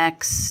the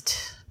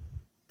next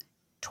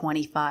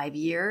 25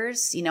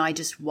 years, I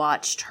just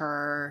watched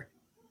her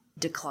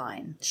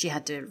decline. She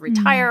had to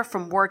retire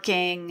from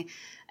working,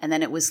 and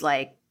then it was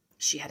like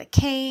she had a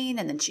cane,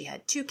 and then she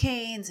had 2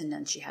 canes, and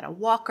then she had a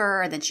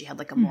walker, and then she had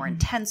like a more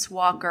intense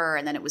walker,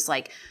 and then it was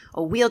like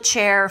a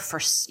wheelchair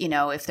for,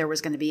 if there was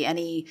going to be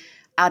any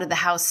out of the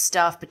house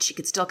stuff, but she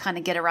could still kind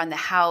of get around the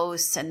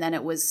house. And then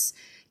it was,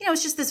 it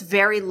was just this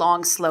very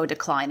long, slow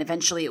decline.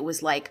 Eventually it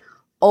was like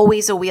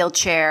always a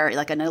wheelchair,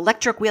 like an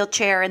electric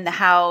wheelchair in the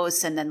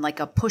house, and then like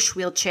a push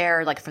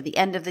wheelchair, like for the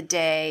end of the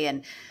day.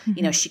 And,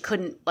 she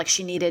couldn't, like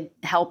she needed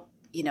help,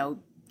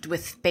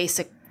 with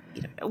basic,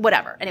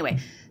 whatever. Anyway,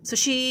 so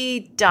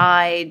she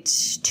died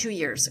 2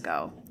 years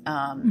ago,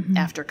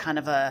 after kind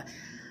of a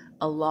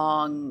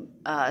long,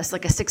 it's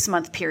like a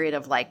 6-month period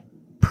of like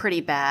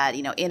pretty bad,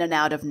 in and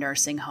out of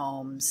nursing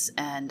homes.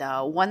 And,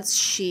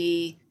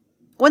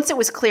 once it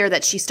was clear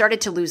that she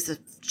started to lose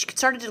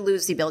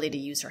the ability to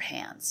use her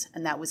hands,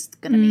 and that was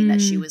going to mean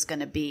that she was going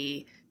to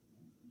be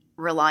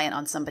reliant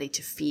on somebody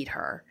to feed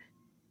her.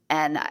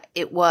 And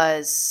it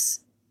was,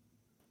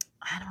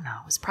 I don't know,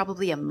 it was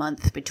probably a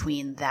month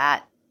between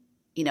that,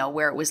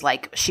 where it was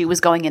like she was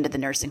going into the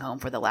nursing home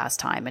for the last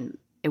time, and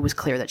it was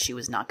clear that she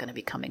was not going to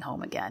be coming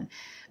home again.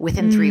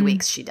 Within 3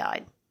 weeks, she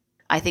died.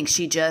 I think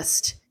she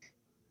just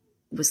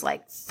was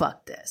like,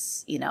 fuck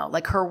this,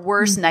 like her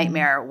worst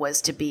nightmare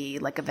was to be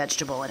like a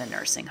vegetable in a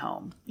nursing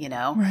home,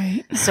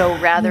 Right. So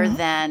rather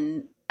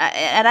than,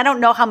 and I don't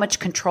know how much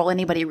control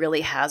anybody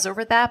really has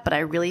over that, but I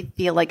really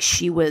feel like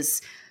she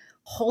was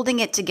holding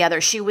it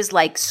together. She was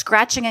like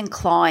scratching and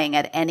clawing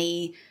at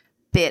any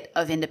bit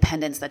of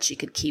independence that she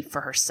could keep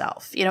for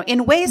herself,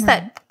 in ways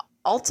that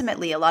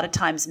ultimately a lot of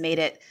times made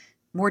it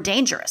more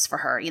dangerous for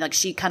her. Like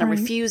she kind of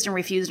refused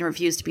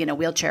to be in a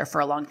wheelchair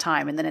for a long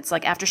time. And then it's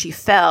like after she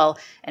fell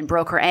and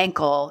broke her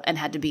ankle and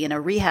had to be in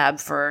a rehab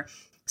for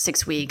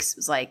 6 weeks, it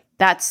was like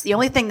that's the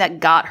only thing that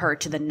got her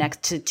to the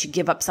next to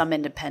give up some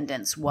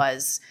independence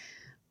was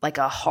like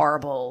a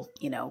horrible,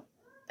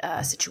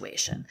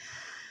 situation.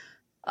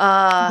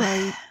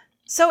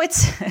 So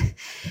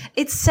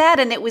it's sad,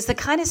 and it was the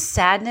kind of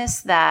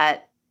sadness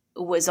that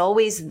was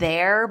always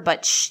there,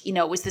 but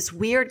it was this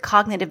weird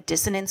cognitive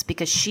dissonance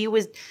because she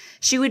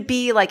would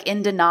be like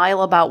in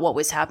denial about what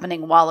was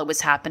happening while it was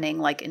happening,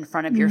 like in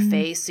front of your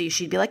face. So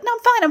she'd be like, no,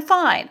 I'm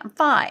fine.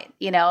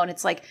 And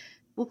it's like,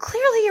 well,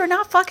 clearly you're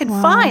not fucking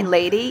fine,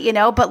 lady,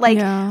 but like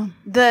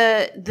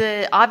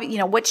the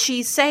what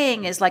she's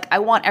saying is like, I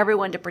want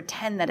everyone to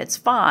pretend that it's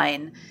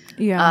fine.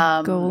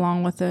 Yeah. Go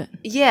along with it.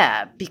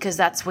 Yeah. Because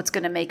that's what's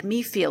going to make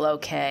me feel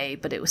okay.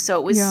 But it was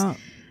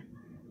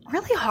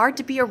really hard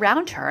to be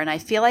around her. And I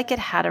feel like it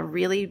had a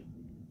really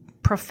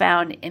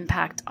profound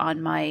impact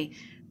on my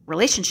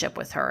relationship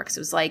with her. Because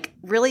it was like,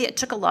 really, it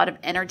took a lot of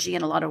energy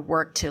and a lot of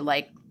work to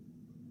like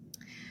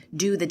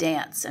do the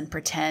dance and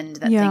pretend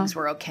that things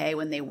were okay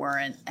when they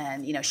weren't.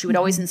 And, she would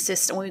always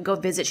insist, when we'd go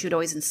visit, she would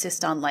always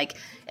insist on like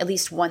at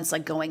least once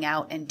like going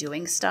out and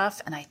doing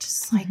stuff. And I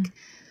just like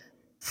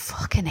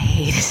fucking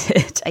hated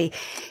it. I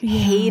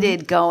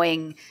hated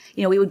going,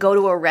 we would go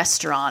to a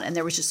restaurant and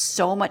there was just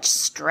so much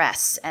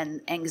stress and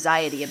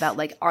anxiety about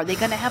like, are they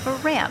going to have a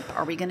ramp?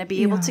 Are we going to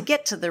be able to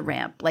get to the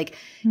ramp? Like,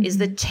 is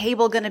the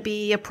table going to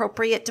be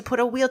appropriate to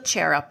put a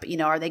wheelchair up?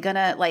 Are they going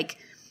to like,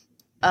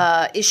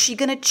 is she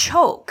going to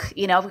choke?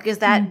 Because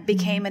that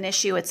became an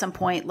issue at some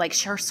point. Like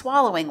her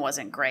swallowing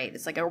wasn't great.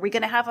 It's like, are we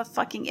going to have a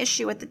fucking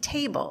issue at the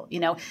table?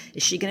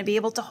 Is she going to be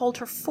able to hold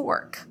her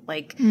fork?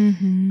 Like,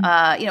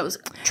 it was a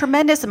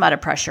tremendous amount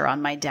of pressure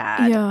on my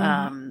dad.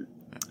 Yeah.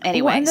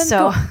 Anyway,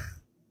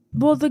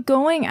 the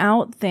going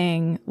out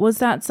thing, was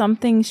that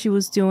something she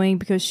was doing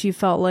because she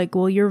felt like,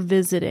 well, you're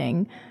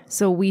visiting,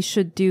 so we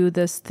should do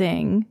this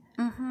thing?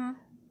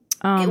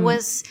 It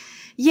was...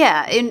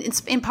 Yeah,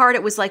 in part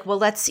it was like, well,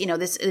 let's,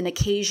 this an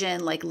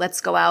occasion, like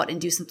let's go out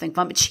and do something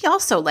fun. But she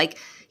also like,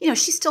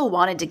 she still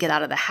wanted to get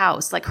out of the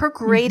house. Like her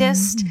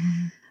greatest,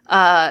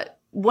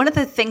 one of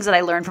the things that I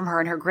learned from her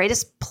and her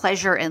greatest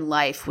pleasure in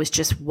life was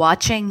just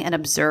watching and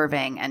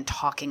observing and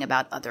talking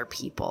about other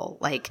people.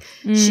 Like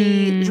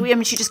she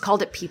just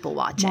called it people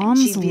watching.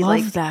 Moms She'd be love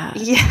like, that.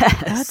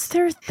 Yes,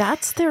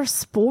 that's their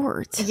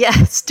sport.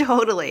 Yes,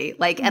 totally.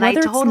 Like, and whether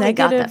I totally it's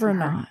got that negative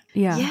from or her. not.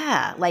 Yeah,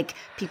 yeah, like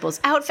people's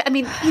outfit. I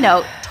mean,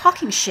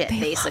 talking shit,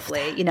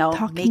 basically.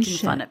 Making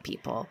fun of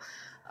people.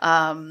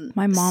 My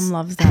mom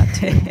loves that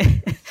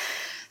too.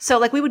 So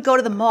like we would go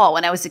to the mall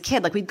when I was a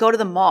kid, like we'd go to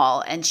the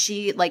mall and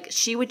she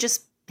would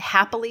just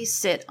happily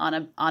sit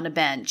on a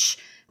bench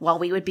while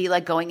we would be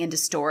like going into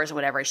stores or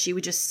whatever. She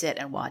would just sit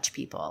and watch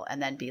people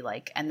and then be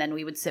like, and then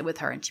we would sit with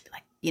her and she'd be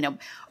like,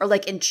 or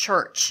like in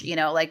church,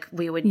 like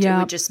it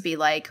would just be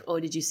like,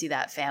 oh, did you see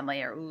that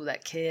family or ooh,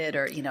 that kid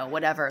or,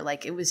 whatever.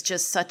 Like it was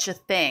just such a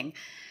thing.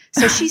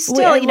 So she's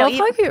still,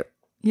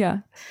 yeah.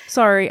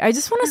 Sorry. I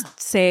just want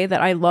to say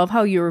that I love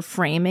how you're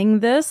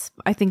framing this.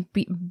 I think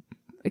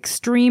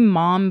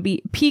extreme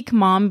peak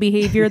mom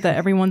behavior that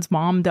everyone's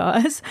mom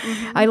does.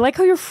 Mm-hmm. I like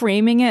how you're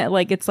framing it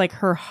like it's like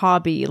her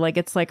hobby, like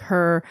it's like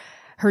her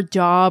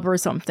job or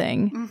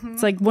something. Mm-hmm.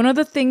 It's like one of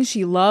the things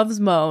she loves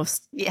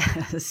most.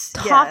 Yes.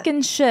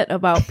 Talking shit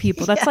about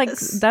people.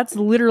 That's that's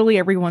literally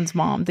everyone's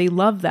mom. They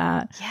love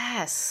that.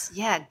 Yes.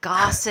 Yeah.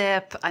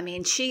 Gossip. I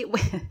mean, she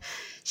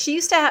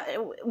used to have,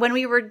 when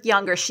we were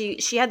younger, she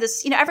had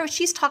this,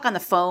 she used to talk on the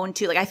phone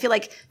too. Like, I feel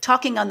like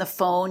talking on the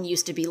phone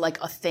used to be like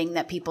a thing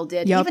that people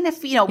did. Yep. Even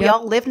if, we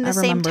all lived in the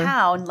same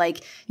town,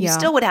 like you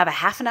still would have a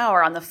half an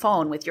hour on the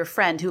phone with your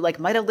friend who like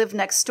might have lived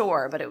next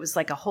door, but it was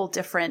like a whole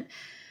different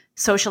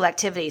social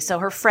activity. So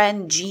her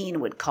friend Jean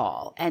would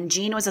call, and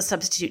Jean was a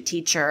substitute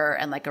teacher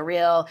and like a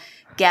real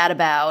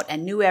gadabout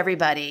and knew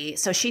everybody.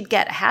 So she'd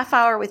get a half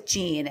hour with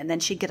Jean, and then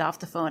she'd get off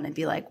the phone and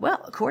be like,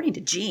 well, according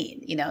to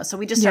Jean, so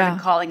we just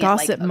started calling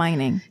gossip it like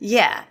mining.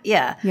 Yeah.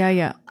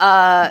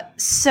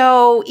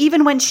 So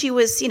even when she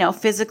was,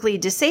 physically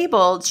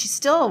disabled, she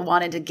still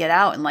wanted to get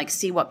out and like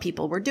see what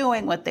people were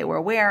doing, what they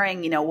were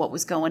wearing, what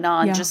was going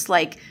on, just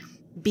like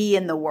be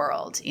in the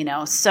world,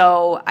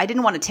 So I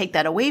didn't want to take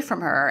that away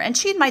from her. And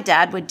she and my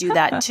dad would do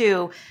that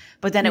too.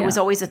 But then it was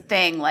always a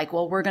thing like,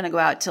 well, we're going to go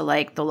out to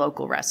like the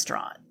local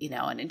restaurant,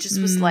 and it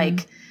just was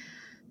like,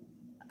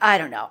 I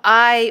don't know.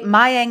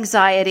 My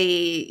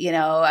anxiety,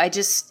 I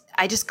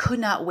just could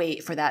not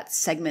wait for that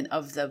segment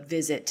of the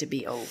visit to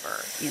be over,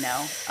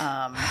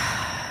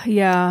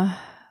 Yeah.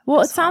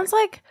 Well, it sounds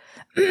like,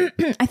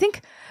 I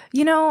think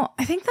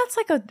that's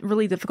like a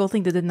really difficult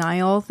thing, the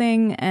denial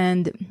thing.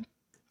 And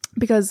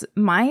because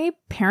my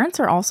parents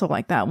are also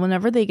like that.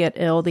 Whenever they get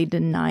ill, they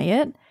deny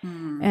it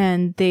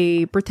and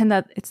they pretend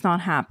that it's not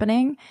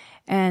happening.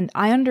 And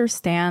I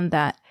understand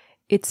that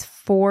it's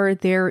for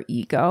their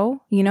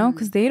ego,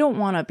 because they don't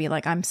want to be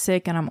like, I'm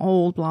sick and I'm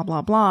old, blah,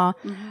 blah, blah.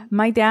 Mm-hmm.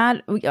 My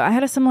dad, I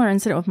had a similar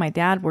incident with my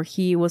dad where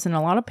he was in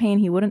a lot of pain.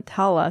 He wouldn't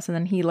tell us. And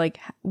then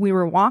we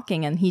were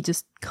walking and he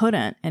just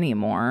couldn't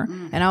anymore.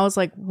 Mm. And I was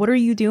like, what are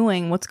you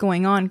doing? What's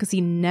going on? Because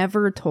he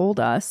never told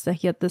us that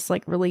he had this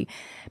like really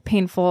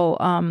painful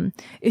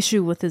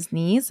issue with his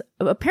knees.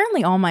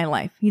 Apparently all my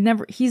life.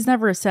 He's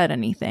never said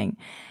anything.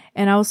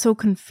 And I was so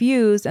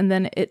confused. And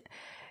then it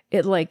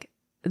like,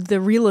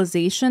 the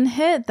realization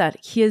hit that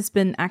he has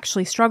been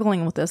actually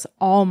struggling with this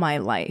all my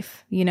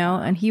life,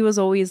 and he was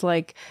always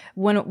like,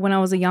 when I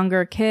was a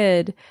younger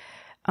kid,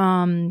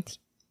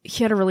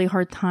 he had a really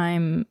hard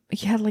time.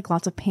 He had like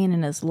lots of pain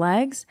in his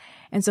legs.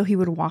 And so he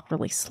would walk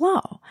really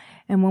slow.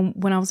 And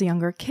when I was a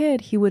younger kid,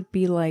 he would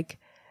be like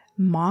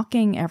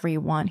mocking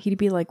everyone. He'd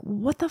be like,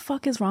 what the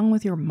fuck is wrong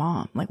with your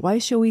mom? Like, why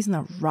is she always in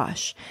a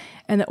rush?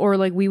 Or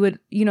like we would,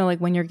 like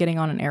when you're getting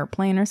on an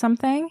airplane or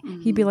something,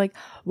 he'd be like,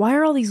 why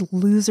are all these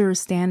losers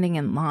standing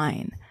in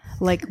line?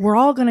 Like, we're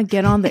all going to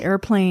get on the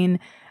airplane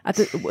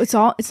it's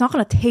not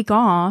going to take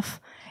off.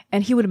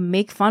 And he would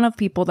make fun of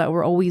people that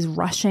were always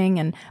rushing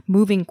and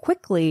moving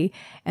quickly.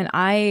 And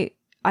I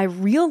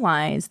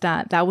realized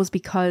that was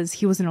because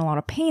he was in a lot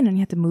of pain and he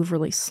had to move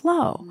really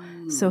slow.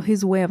 So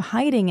his way of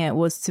hiding it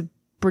was to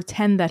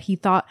pretend that he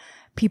thought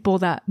people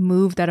that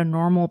moved at a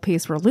normal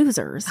pace were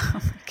losers.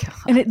 Oh my God.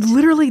 And it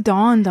literally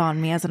dawned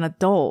on me as an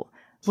adult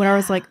when I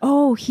was like,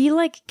 oh, he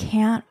like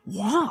can't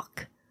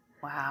walk.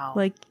 Wow.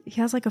 Like he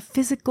has like a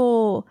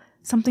physical,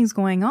 something's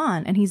going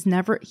on, and he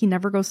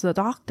never goes to the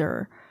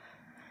doctor.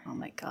 Oh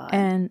my God.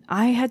 And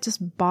I had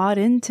just bought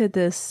into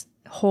this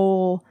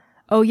whole,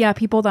 oh yeah,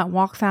 people that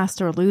walk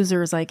fast are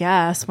losers, I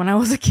guess, when I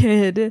was a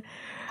kid.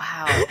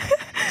 Wow.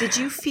 Did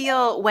you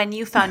feel, when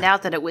you found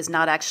out that it was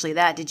not actually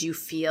that, did you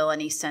feel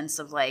any sense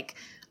of like,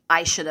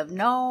 I should have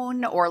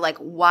known, or like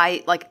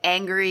why, like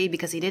angry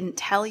because he didn't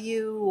tell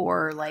you,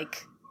 or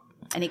like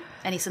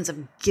any sense of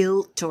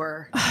guilt?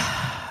 Or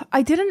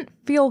I didn't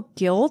feel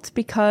guilt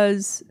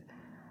because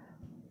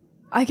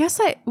I guess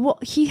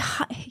he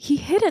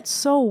hid it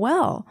so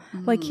well.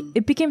 Mm-hmm. Like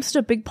it became such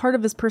a big part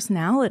of his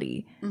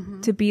personality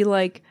to be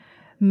like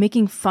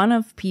making fun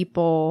of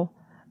people.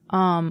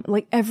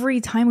 Like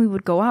every time we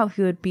would go out,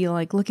 he would be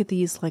like, look at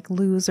these like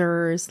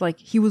losers. Like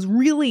he was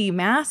really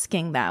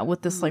masking that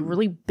with this like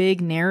really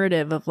big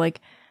narrative of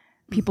like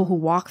people who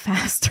walk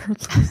faster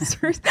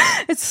losers.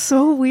 It's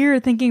so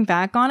weird thinking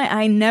back on it.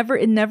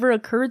 It never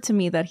occurred to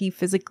me that he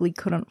physically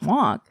couldn't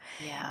walk.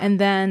 Yeah. And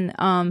then,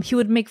 he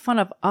would make fun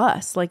of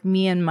us, like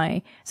me and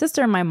my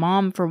sister and my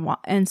mom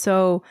and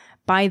so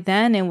by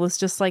then it was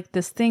just like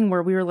this thing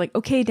where we were like,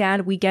 okay,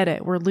 Dad, we get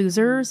it. We're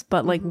losers,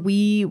 but like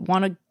we're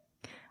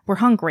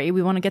hungry.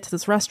 We want to get to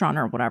this restaurant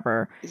or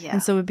whatever. Yeah.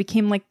 And so it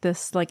became like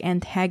this like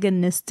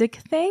antagonistic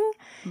thing.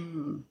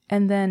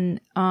 And then,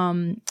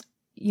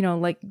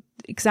 like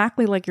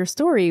exactly like your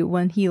story,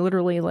 when he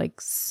literally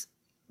like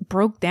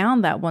broke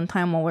down that one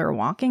time while we were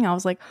walking, I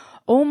was like,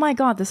 oh my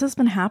God, this has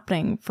been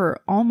happening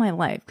for all my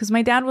life. Because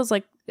my dad was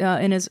like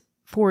in his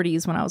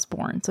 40s when I was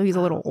born. So he's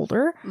a little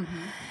older.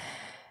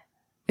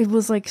 It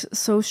was like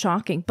so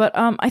shocking. But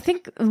I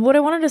think what I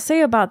wanted to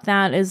say about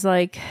that is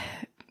like,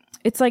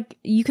 it's like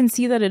you can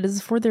see that it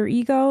is for their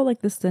ego,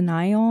 like this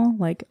denial,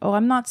 like, oh,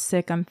 I'm not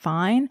sick, I'm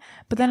fine.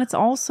 But then it's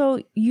also,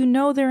 you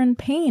know, they're in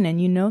pain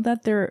and you know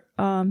that they're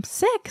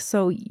sick.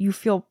 So you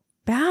feel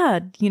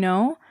bad, you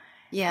know?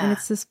 Yeah. And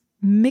it's this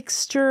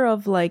mixture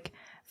of like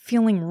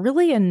feeling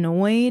really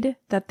annoyed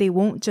that they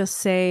won't just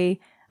say,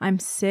 I'm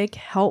sick,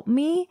 help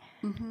me.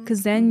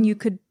 Because then you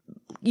can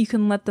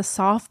let the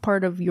soft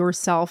part of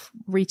yourself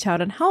reach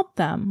out and help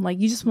them. Like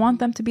you just want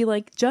them to be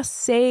like, just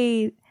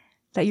say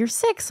that you're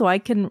sick so I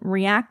can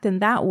react in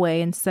that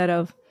way instead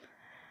of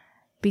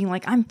being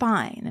like, I'm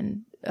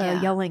fine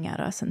and yelling at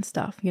us and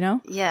stuff, you know?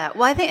 Yeah.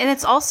 Well, I think, and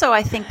it's also,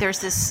 I think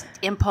there's this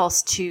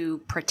impulse to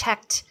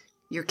protect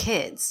your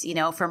kids, you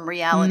know, from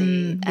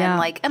reality. And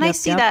like, and I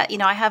see that, you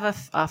know, I have a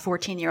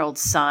 14-year-old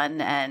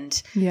son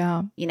and,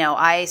 you know,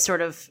 I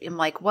sort of am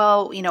like,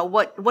 well, you know,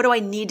 what do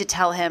I need to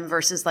tell him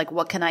versus like,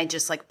 what can I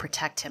just like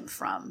protect him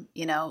from,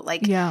 you know,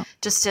 like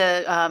just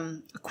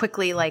to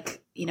quickly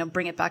like, you know,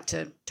 bring it back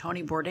to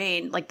Tony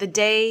Bourdain, like the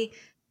day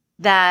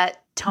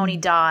that Tony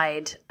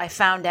died, I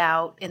found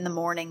out in the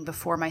morning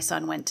before my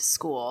son went to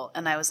school.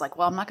 And I was like,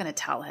 well, I'm not going to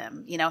tell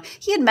him, you know,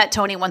 he had met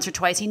Tony once or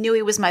twice. He knew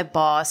he was my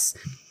boss.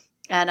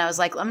 And I was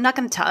like, I'm not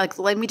going to tell, like,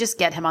 let me just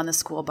get him on the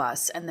school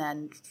bus and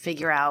then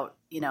figure out,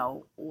 you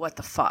know, what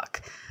the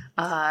fuck.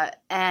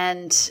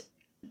 And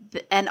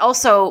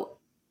also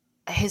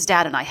his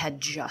dad and I had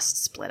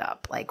just split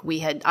up. Like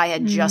I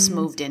had just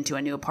moved into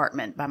a new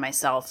apartment by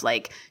myself,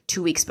 like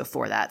 2 weeks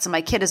before that. So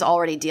my kid is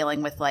already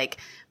dealing with like,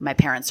 my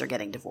parents are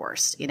getting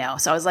divorced, you know?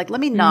 So I was like, let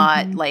me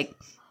not like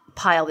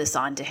pile this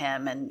onto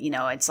him. And, you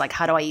know, it's like,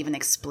 how do I even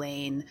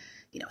explain,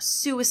 you know,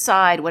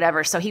 suicide,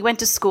 whatever. So he went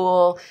to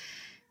school.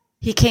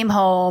 He came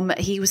home,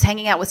 he was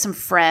hanging out with some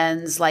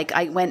friends, like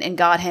I went and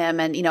got him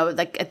and, you know,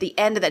 like at the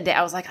end of that day,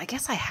 I was like, I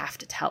guess I have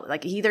to tell,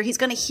 like either he's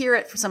going to hear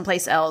it from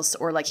someplace else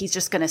or like he's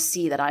just going to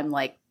see that I'm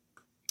like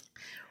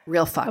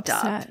real fucked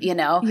up, you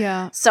know?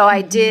 Yeah. So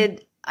I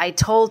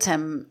told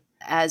him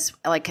as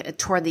like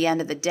toward the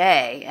end of the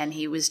day and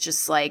he was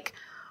just like,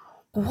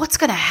 what's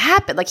going to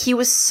happen? Like he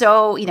was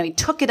so, you know, he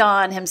took it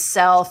on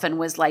himself and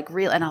was like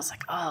real. And I was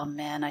like, oh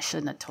man, I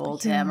shouldn't have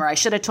told him or I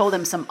should have told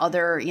him some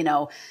other, you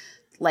know,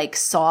 like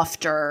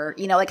softer,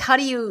 you know, like how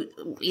do you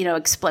know,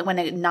 explain when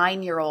a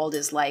 9-year-old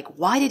is like,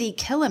 why did he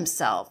kill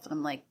himself? And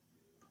I'm like,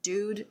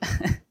 dude,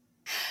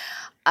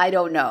 I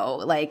don't know.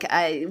 Like,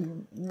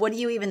 what do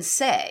you even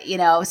say? You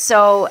know?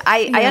 So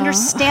I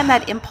understand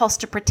that impulse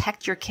to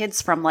protect your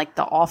kids from like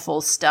the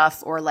awful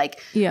stuff or like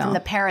from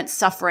the parents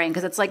suffering.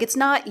 Cause it's like, it's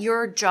not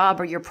your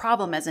job or your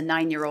problem as a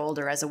 9-year-old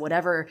or as a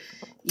whatever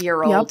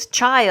year-old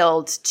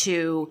child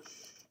to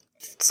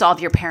solve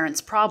your parents'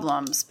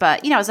 problems.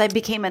 But, you know, as I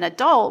became an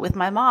adult with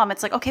my mom,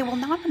 it's like, okay, well,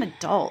 now I'm an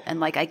adult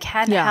and like I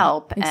can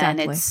help.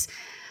 Exactly. And it's,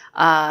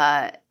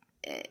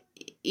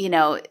 you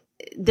know,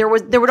 there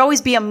would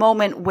always be a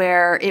moment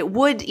where it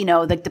would, you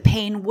know, like the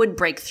pain would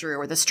break through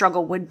or the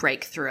struggle would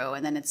break through.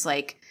 And then it's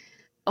like,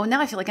 oh,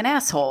 now I feel like an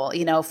asshole,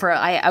 you know,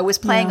 I was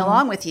playing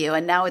along with you.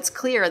 And now it's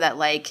clear that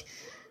like,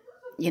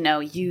 you know,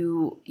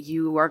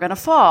 you are going to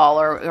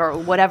fall or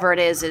whatever it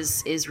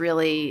is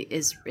really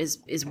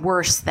is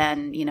worse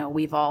than, you know,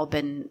 we've all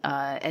been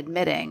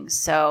admitting.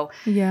 So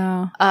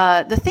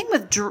the thing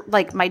with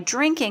like my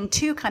drinking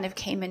too kind of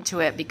came into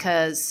it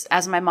because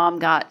as my mom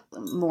got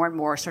more and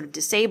more sort of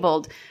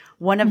disabled,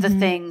 one of the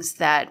things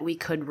that we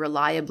could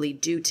reliably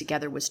do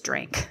together was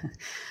drink.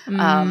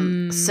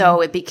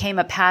 So it became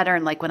a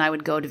pattern. Like when I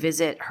would go to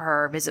visit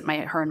her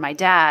and my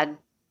dad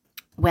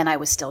when I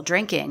was still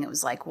drinking, it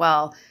was like,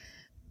 well,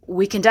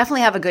 we can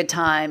definitely have a good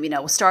time. You know,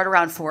 we'll start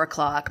around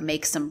 4:00,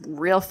 make some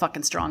real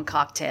fucking strong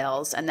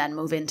cocktails and then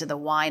move into the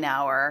wine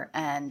hour.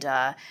 And,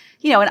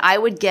 you know, and I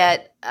would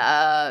get,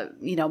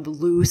 you know,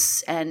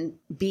 loose and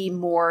be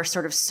more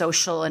sort of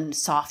social and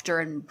softer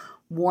and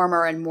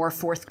warmer and more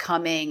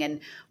forthcoming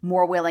and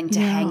more willing to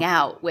hang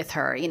out with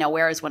her, you know,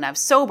 whereas when I was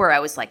sober, I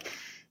was like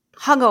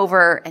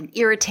hungover and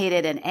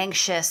irritated and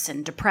anxious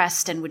and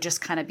depressed and would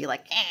just kind of be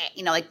like,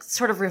 you know, like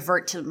sort of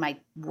revert to my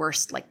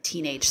worst like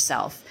teenage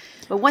self.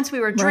 But once we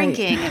were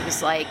drinking, it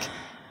was like,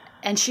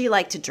 and she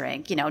liked to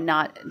drink, you know,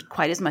 not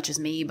quite as much as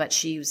me, but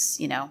she was,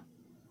 you know,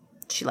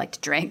 she liked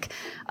to drink.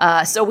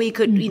 So we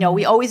could, you know,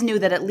 we always knew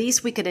that at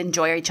least we could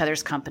enjoy each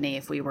other's company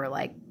if we were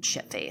like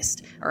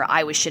shit-faced or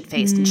I was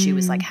shit-faced and she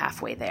was like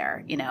halfway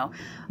there, you know.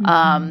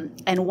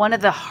 And one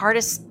of the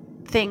hardest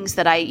things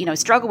that I, you know,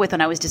 struggled with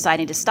when I was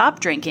deciding to stop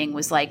drinking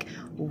was like,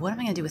 well, what am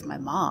I going to do with my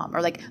mom?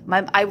 Or like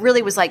I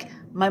really was like,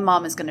 my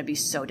mom is going to be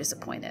so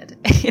disappointed,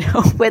 you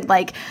know, when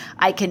like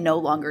I can no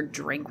longer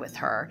drink with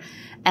her.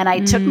 And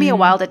it took me a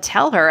while to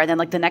tell her. And then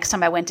like the next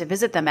time I went to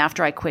visit them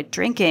after I quit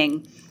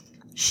drinking,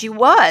 she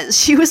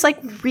was like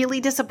really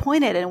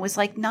disappointed and was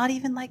like, not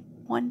even like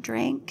one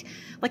drink.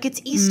 Like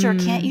it's Easter.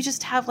 Can't you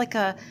just have like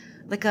a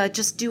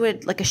just do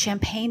it like a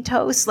champagne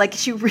toast? Like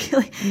she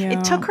really,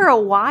 it took her a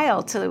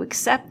while to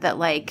accept that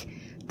like,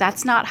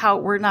 that's not how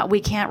we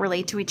can't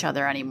relate to each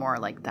other anymore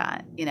like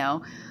that, you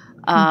know?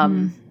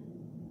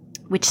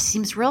 Which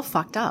seems real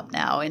fucked up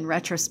now in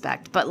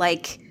retrospect, but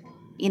like,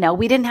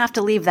 we didn't have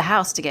to leave the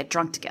house to get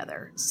drunk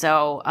together.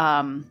 So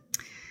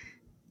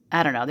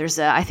I don't know.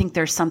 I think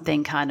there's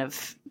something kind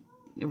of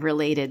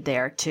related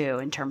there too,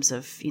 in terms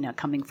of,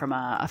 coming from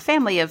a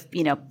family of,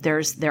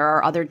 there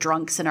are other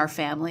drunks in our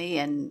family,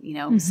 and,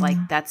 it's like,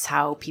 that's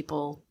how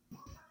people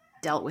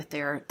dealt with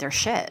their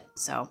shit.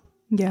 So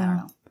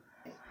yeah.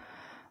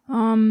 I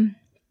don't know.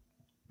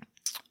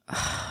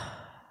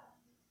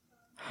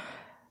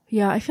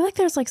 Yeah, I feel like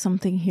there's like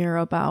something here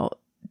about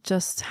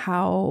just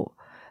how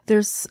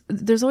there's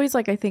always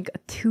like, I think, a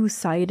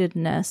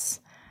two-sidedness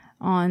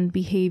on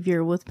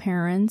behavior with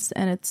parents,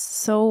 and it's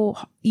so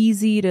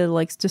easy to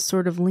like just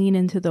sort of lean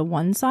into the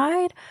one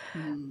side.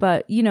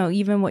 But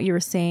even what you were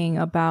saying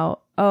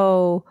about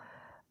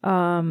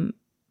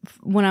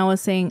when I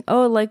was saying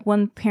like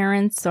when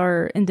parents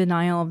are in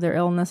denial of their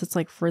illness, it's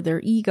like for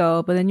their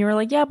ego, but then you were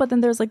like, yeah, but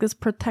then there's like this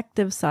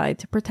protective side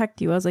to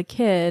protect you as a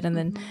kid, and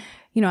then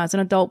as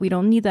an adult we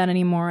don't need that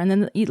anymore. And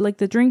then like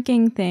the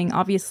drinking thing,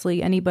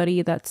 obviously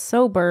anybody that's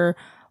sober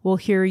will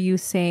hear you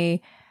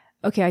say,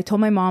 okay, I told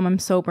my mom I'm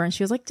sober, and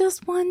she was like,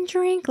 just one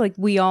drink. Like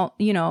we all,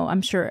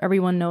 I'm sure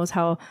everyone knows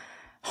how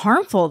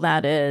harmful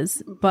that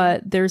is.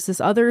 But there's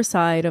this other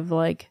side of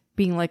like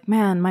being like,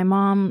 man, my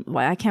mom,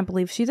 I can't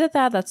believe she did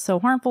that. That's so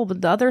harmful.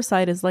 But the other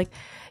side is like,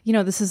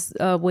 this is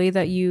a way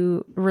that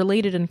you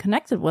related and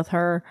connected with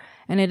her.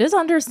 And it is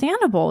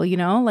understandable,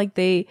 like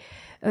they,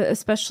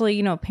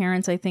 especially,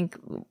 parents, I think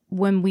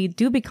when we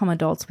do become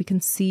adults, we can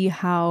see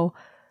how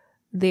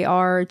they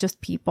are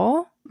just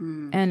people.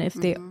 And if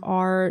they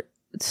are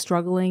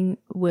struggling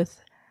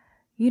with,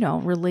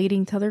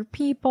 relating to other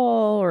people,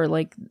 or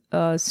like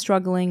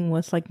struggling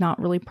with like not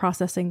really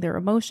processing their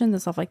emotions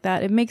and stuff like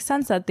that, it makes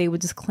sense that they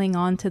would just cling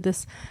on to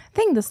this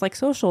thing, this like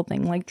social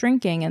thing, like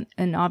drinking,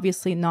 and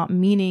obviously not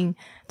meaning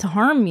to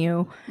harm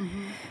you.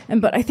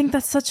 But I think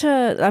that's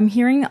I'm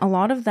hearing a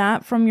lot of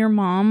that from your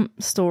mom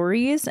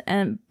stories,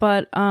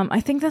 but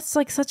I think that's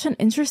like such an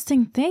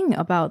interesting thing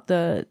about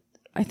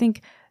I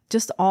think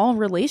just all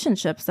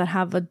relationships that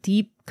have a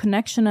deep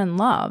connection and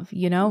love,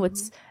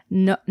 it's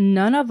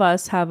none of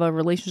us have a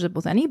relationship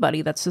with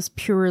anybody that's just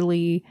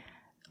purely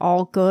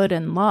all good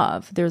and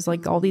love. There's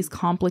like all these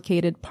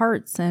complicated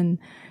parts, and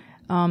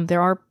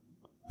there are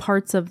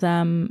parts of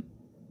them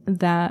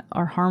that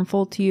are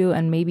harmful to you,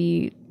 and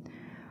maybe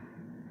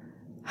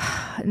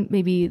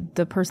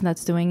the person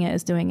that's doing it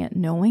is doing it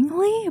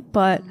knowingly,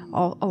 but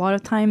a lot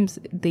of times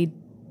they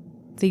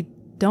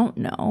don't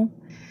know,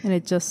 and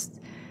it's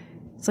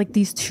like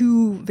these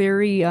two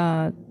very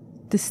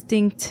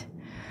distinct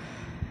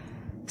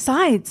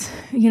sides,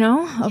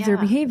 of their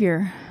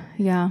behavior.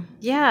 Yeah.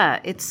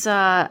 Yeah. It's,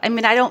 I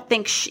don't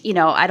think,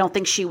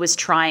 she was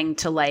trying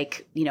to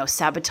like,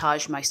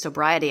 sabotage my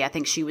sobriety. I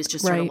think she was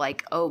just sort of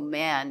like, oh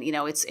man,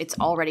 it's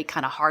already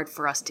kind of hard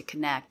for us to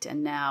connect.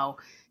 And now,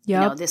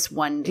 this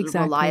one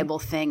reliable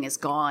thing is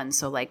gone.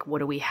 So like, what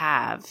do we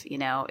have?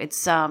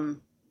 It's,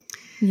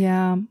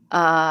 yeah.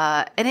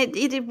 And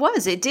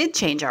it did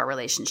change our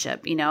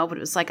relationship, but it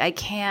was like, I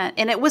can't,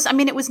 and it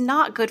was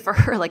not good for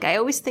her. Like I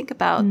always think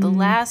about the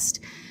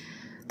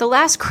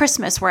last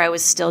Christmas where I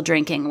was still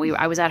drinking.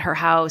 I was at her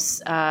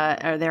house,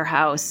 or their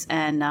house,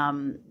 and, I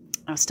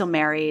was still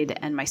married,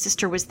 and my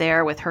sister was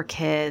there with her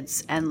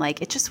kids. And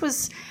like, it just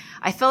was,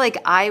 I felt like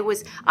I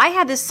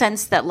had this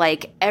sense that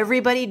like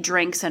everybody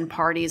drinks and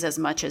parties as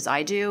much as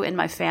I do in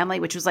my family,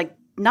 which was like,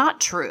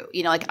 not true.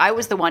 Like I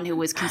was the one who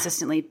was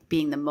consistently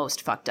being the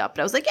most fucked up,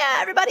 but I was like, yeah,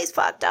 everybody's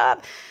fucked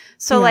up.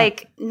 So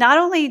like, not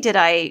only did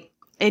I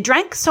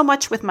drank so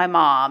much with my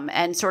mom,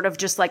 and sort of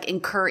just like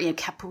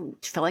kept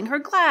filling her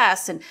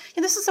glass. And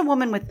this is a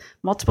woman with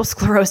multiple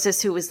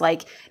sclerosis who was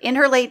like in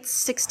her late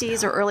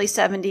 60s or early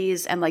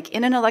 70s, and like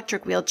in an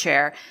electric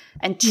wheelchair,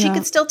 and she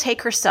could still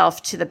take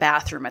herself to the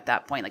bathroom at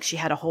that point. Like she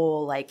had a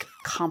whole like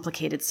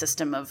complicated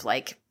system of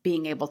like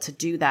being able to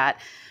do that.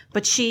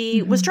 But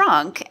she was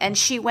drunk, and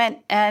she went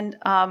and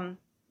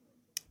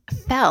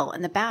fell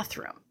in the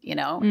bathroom,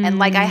 and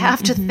like I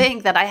have to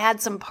think that I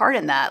had some part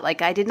in that.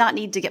 Like I did not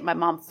need to get my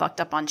mom fucked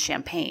up on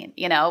champagne,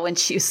 when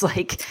she was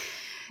like,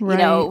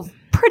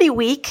 pretty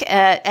weak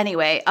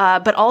anyway.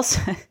 But also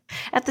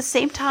at the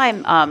same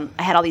time,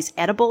 I had all these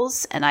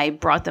edibles, and I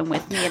brought them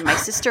with me. And my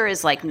sister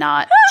is like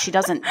she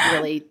doesn't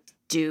really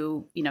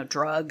do,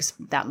 drugs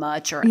that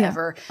much or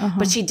ever.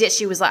 But she did.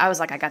 I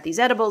was like, I got these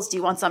edibles. Do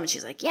you want some? And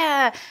she's like,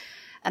 yeah.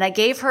 And I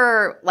gave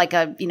her like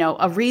a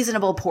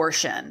reasonable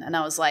portion. And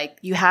I was like,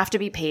 you have to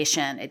be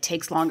patient. It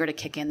takes longer to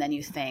kick in than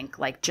you think.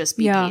 Like, just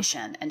be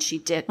patient. And she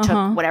took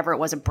whatever it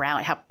was,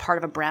 part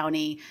of a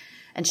brownie.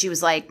 And she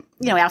was like,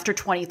 after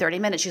 20, 30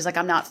 minutes, she's like,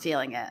 I'm not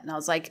feeling it. And I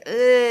was like,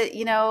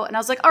 and I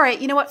was like, all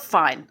right, you know what?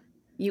 Fine.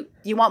 You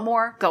want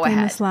more? Go ahead.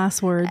 Famous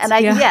last words.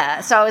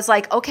 And so I was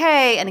like,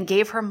 okay. And I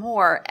gave her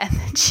more. And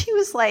then she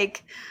was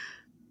like,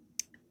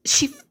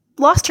 she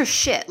lost her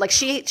shit. Like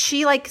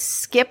she like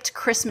skipped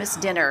Christmas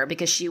dinner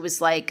because she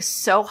was like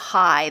so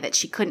high that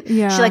she couldn't.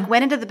 Yeah. She like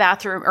went into the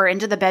bathroom or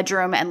into the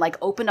bedroom and like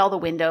opened all the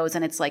windows,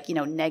 and it's like, you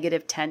know,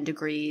 negative 10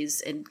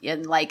 degrees,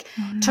 and like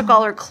took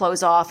all her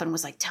clothes off and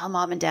was like, tell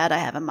mom and dad I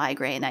have a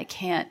migraine. I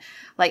can't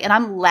like, and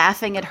I'm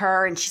laughing at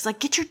her, and she's like,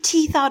 get your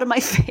teeth out of my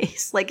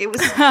face. Like, it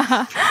was,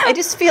 I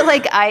just feel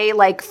like I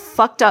like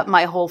fucked up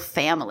my whole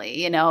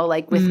family, you know,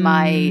 like with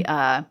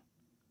my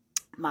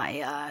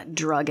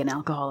drug and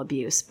alcohol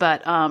abuse.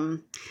 But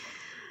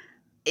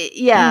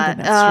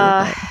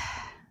yeah,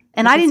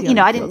 and I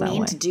didn't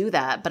mean to do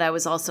that, but I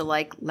was also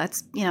like,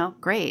 let's, you know,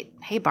 great.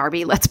 Hey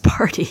Barbie, let's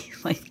party.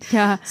 Like,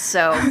 yeah.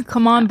 So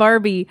come on,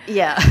 Barbie.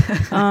 Yeah.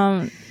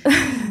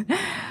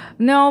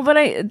 No,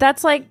 but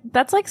that's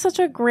like such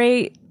a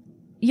great,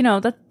 you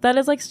know, that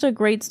is like such a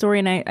great story.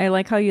 And I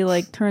like how you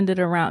like turned it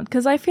around.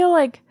 'Cause I feel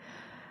like,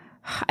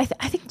 I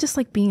think just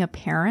like being a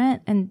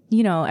parent, and,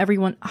 you know,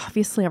 everyone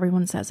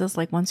says this,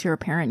 like once you're a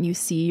parent, you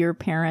see your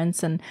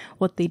parents and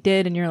what they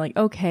did, and you're like,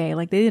 okay,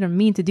 like they didn't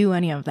mean to do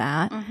any of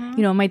that. Mm-hmm.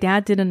 You know, my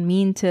dad didn't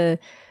mean to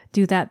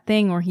do that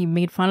thing where he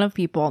made fun of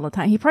people all the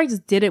time. He probably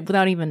just did it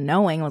without even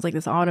knowing. It was like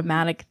this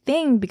automatic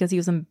thing because he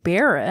was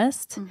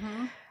embarrassed.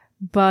 Mm-hmm.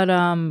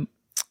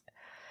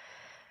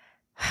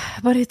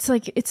 But it's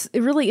like, it's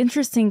really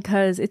interesting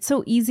because it's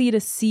so easy to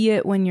see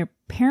it when your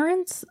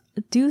parents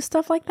do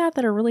stuff like that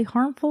are really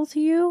harmful to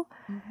you.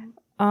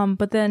 Mm-hmm.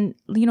 But then,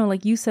 you know,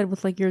 like you said,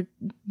 with like your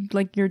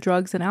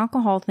drugs and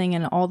alcohol thing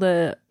and all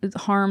the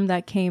harm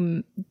that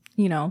came,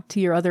 you know, to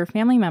your other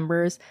family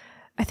members,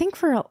 I think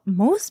for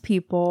most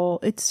people,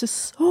 it's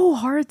just so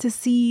hard to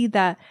see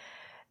that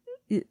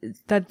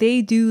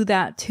they do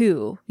that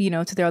too, you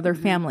know, to their other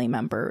family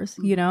members,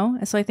 you know?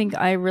 And so I think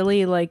I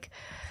really like,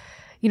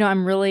 you know,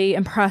 I'm really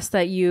impressed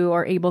that you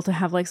are able to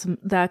have like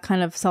that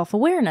kind of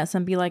self-awareness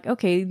and be like,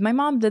 okay, my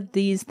mom did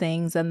these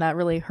things and that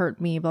really hurt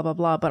me, blah, blah,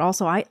 blah. But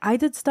also I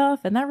did stuff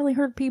and that really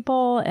hurt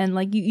people. And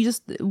like you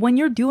just, when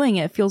you're doing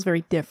it, it feels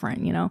very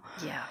different, you know?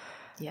 Yeah.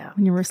 Yeah.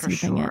 When you're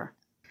receiving it.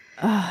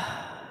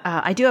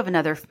 I do have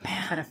another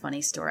kind of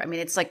funny story. I mean,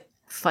 it's like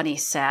funny,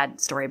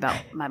 sad story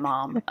about my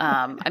mom.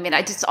 I mean,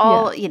 I just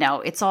all, you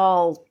know, it's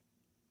all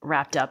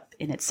wrapped up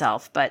in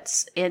itself.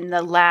 But in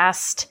the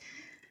last...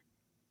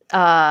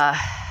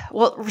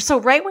 so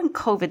right when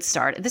COVID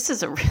started,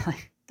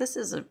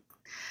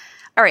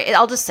 all right,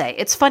 I'll just say,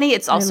 it's funny.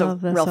 It's also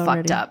real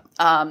fucked up.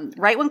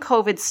 Right when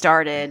COVID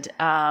started,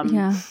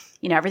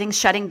 you know, everything's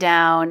shutting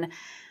down,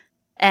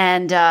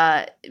 and,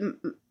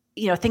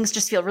 you know, things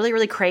just feel really,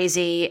 really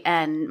crazy.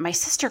 And my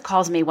sister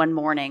calls me one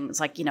morning.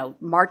 It's like, you know,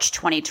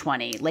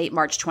 late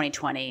March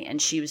 2020.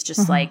 And she was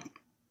just like,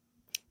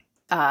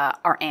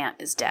 our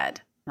aunt is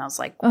dead. And I was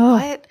like,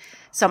 what?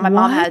 So my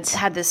mom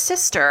had this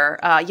sister,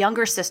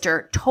 younger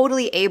sister,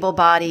 totally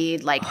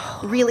able-bodied, like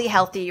really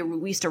healthy.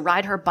 We used to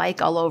ride her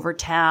bike all over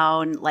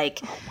town, like,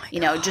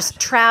 you know, just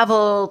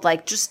traveled,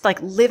 like just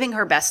like living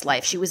her best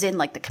life. She was in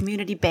like the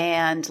community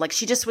band. Like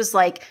she just was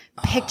like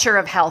picture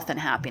of health and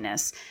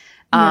happiness.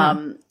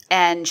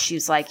 And she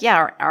was like,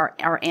 yeah,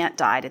 our aunt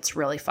died. It's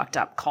really fucked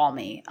up. Call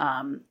me.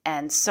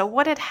 And so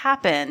what had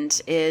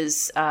happened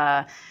is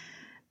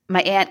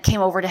my aunt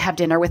came over to have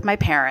dinner with my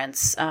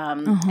parents,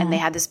 and they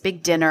had this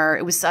big dinner.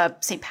 It was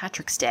St.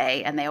 Patrick's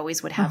Day, and they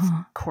always would have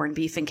corned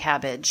beef and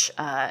cabbage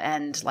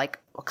and like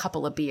a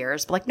couple of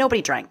beers. But like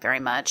nobody drank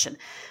very much, and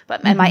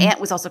my aunt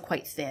was also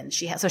quite thin.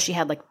 She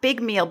had like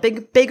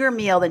bigger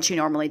meal than she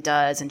normally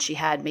does, and she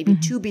had maybe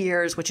 2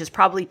 beers, which is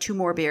probably 2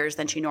 more beers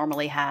than she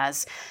normally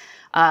has.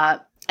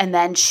 And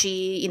then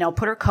she, you know,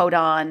 put her coat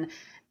on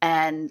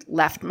and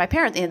left my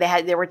parents. You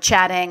know, they were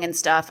chatting and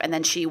stuff, and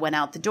then she went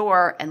out the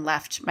door and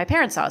left my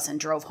parents' house and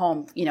drove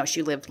home. You know,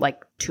 she lived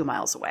like 2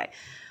 miles away.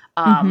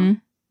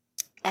 And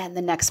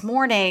the next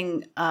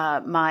morning,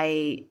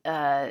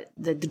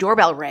 the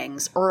doorbell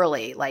rings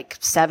early, like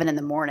 7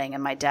 a.m,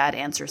 and my dad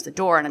answers the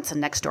door, and it's a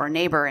next door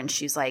neighbor, and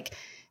she's like,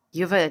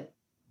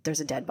 "There's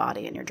a dead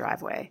body in your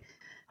driveway."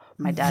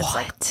 My dad's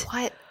like,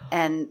 "What?"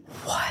 And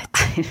what?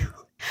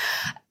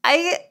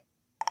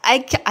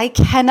 I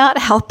cannot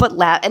help but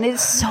laugh, and it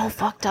is so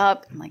fucked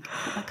up. I'm like,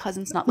 my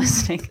cousin's not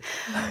listening,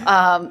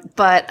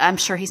 but I'm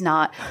sure he's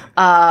not.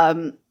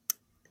 My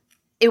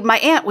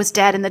aunt was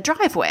dead in the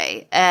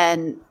driveway,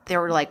 and they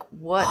were like,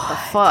 what the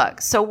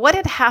fuck? So what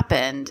had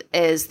happened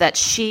is that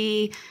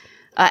she,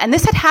 and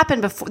this had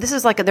happened before. This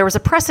is like, there was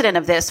a precedent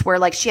of this where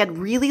like she had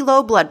really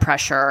low blood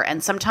pressure,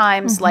 and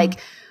sometimes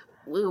like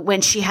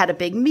when she had a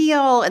big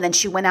meal and then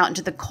she went out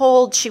into the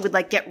cold, she would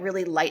like get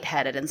really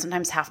lightheaded and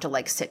sometimes have to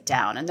like sit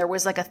down. And there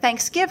was like a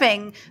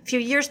Thanksgiving a few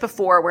years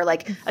before where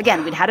like,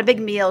 again, we'd had a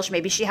big meal.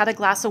 Maybe she had a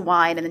glass of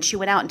wine, and then she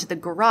went out into the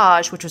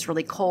garage, which was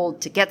really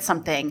cold, to get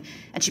something,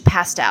 and she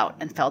passed out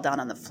and fell down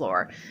on the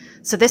floor.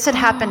 So this had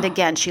happened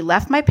again. She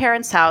left my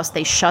parents' house.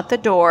 They shut the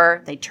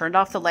door. They turned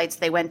off the lights.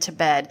 They went to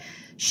bed.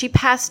 She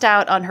passed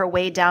out on her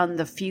way down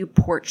the few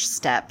porch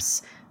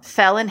steps,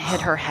 fell and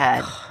hit her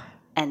head,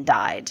 and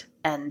died.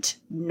 And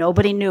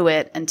nobody knew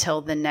it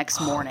until the next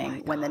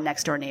morning when the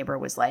next door neighbor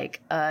was like,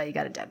 you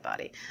got a dead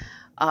body.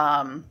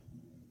 And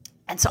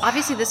so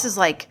obviously this is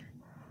like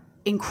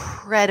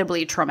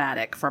incredibly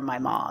traumatic for my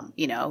mom.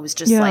 You know, it was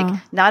just like,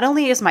 not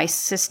only is my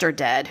sister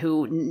dead,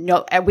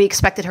 we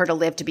expected her to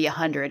live to be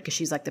 100 because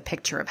she's like the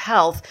picture of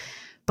health,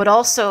 but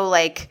also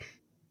like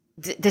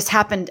this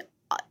happened,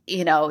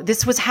 you know,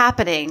 this was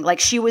happening. Like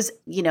she was,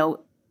 you know,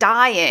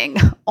 dying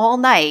all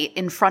night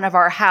in front of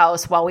our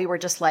house while we were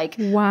just like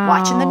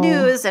watching the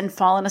news and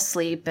falling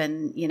asleep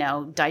and, you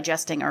know,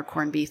 digesting our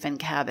corned beef and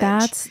cabbage.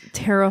 That's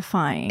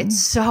terrifying. It's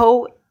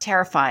so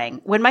terrifying.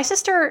 When my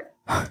sister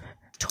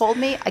told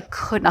me, I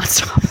could not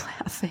stop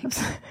laughing.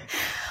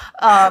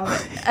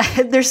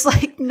 There's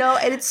like no,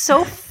 and it's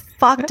so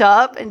fucked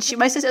up. And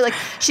my sister, like,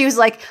 she was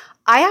like,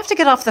 I have to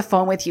get off the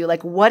phone with you.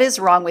 Like, what is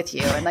wrong with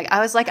you? And like, I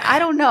was like, I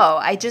don't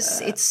know.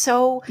 It's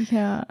so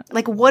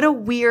like, what a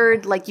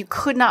weird, like, you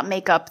could not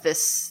make up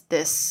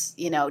this,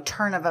 you know,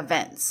 turn of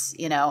events,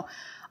 you know?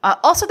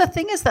 Also, the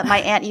thing is that my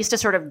aunt used to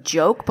sort of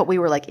joke, but we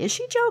were like, is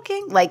she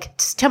joking? Like,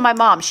 to my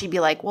mom, she'd be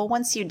like, well,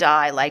 once you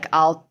die, like,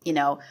 I'll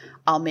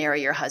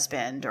marry your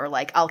husband, or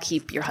like, I'll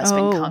keep your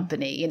husband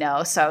company, you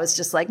know? So I was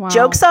just like,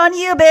 joke's on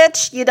you,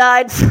 bitch. You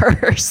died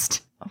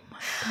first. Oh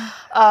my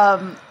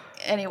God.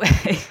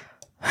 Anyway.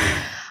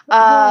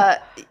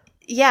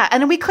 Yeah.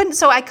 And we couldn't,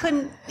 so I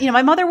couldn't, you know,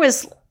 my mother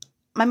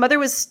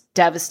was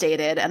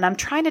devastated, and I'm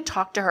trying to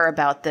talk to her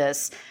about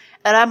this.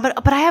 And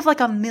but I have like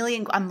a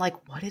million, I'm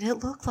like, what did it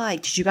look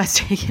like? Did you guys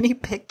take any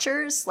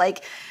pictures?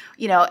 Like,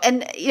 you know,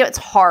 and you know, it's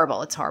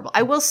horrible. It's horrible.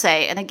 I will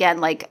say, and again,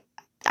 like,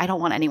 I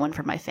don't want anyone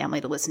from my family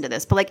to listen to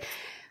this, but like,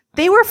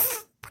 they were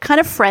kind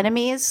of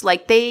frenemies.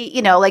 Like they,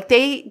 you know, like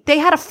they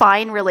had a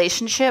fine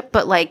relationship,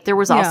 but like there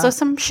was also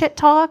some shit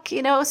talk,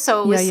 you know?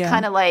 So it was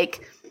kind of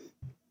like,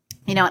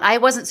 you know, and I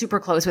wasn't super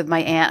close with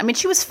my aunt. I mean,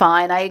 she was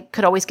fine. I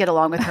could always get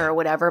along with her or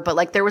whatever, but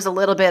like there was a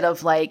little bit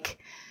of like,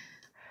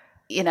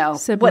 you know,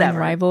 sibling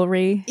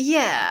rivalry.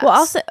 Yeah.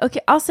 Well,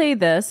 I'll say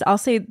this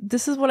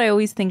is what I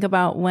always think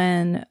about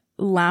when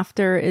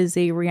laughter is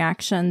a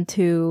reaction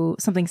to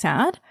something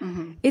sad.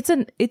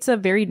 Mm-hmm. It's a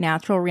very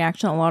natural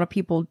reaction. A lot of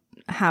people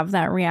have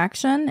that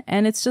reaction,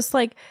 and it's just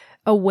like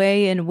a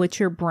way in which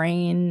your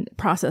brain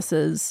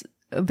processes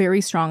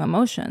very strong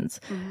emotions.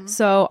 Mm-hmm.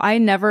 So I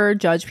never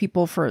judge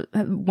people for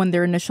when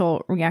their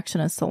initial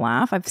reaction is to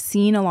laugh. I've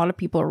seen a lot of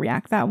people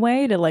react that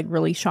way to like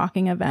really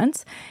shocking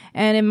events,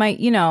 and it might,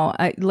 you know,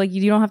 like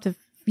you don't have to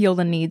feel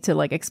the need to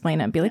like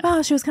explain it and be like,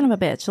 oh, she was kind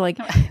of a bitch. Like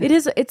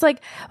it's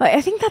like,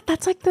 I think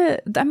that's like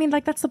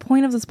that's the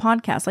point of this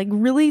podcast. Like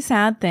really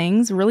sad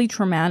things, really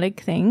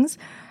traumatic things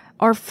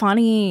are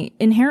funny,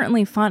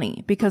 inherently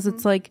funny, because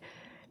it's like,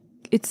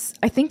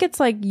 I think it's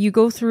like you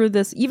go through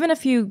this, even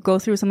if you go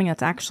through something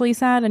that's actually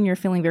sad and you're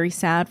feeling very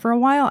sad for a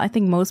while, I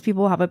think most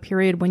people have a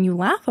period when you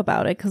laugh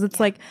about it, because it's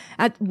like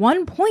at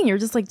one point you're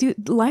just like,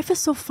 dude, life is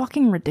so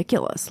fucking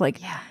ridiculous.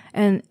 Like,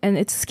 and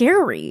it's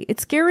scary.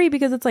 It's scary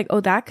because it's like,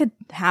 oh, that could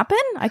happen?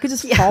 I could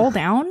just fall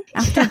down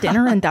after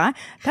dinner and die?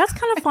 That's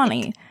kind of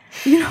funny.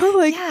 You know,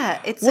 like,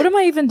 what am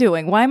I even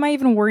doing? Why am I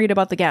even worried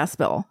about the gas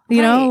bill?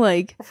 You know,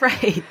 like,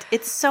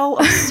 It's so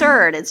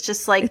absurd. It's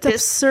just like, it's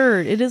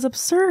absurd. It is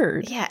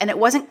absurd. Yeah. And it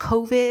wasn't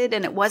COVID,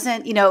 and it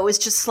wasn't, you know, it was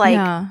just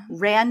like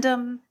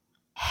random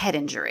head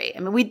injury. I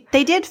mean,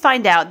 they did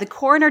find out, the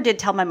coroner did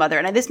tell my mother,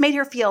 and this made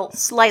her feel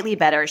slightly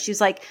better. She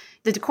was like,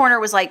 the coroner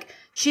was like,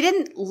 she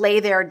didn't lay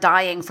there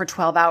dying for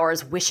 12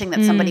 hours wishing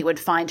that somebody would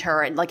find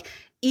her. And like,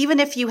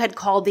 even if you had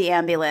called the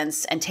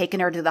ambulance and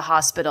taken her to the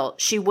hospital,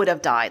 she would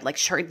have died. Like,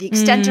 the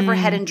extent of her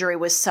head injury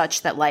was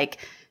such that, like,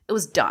 it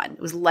was done. It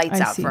was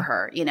lights out for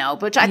her, you know?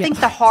 But I think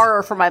the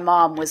horror for my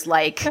mom was,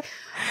 like,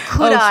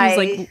 could I? She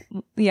was,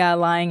 like,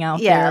 lying out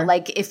there. Yeah,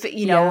 like, if,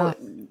 you know,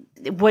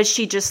 was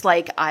she just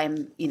like,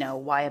 I'm, you know,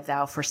 why have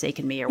thou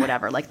forsaken me or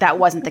whatever? Like, that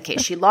wasn't the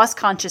case. She lost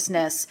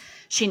consciousness.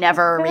 She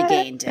never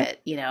regained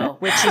it, you know,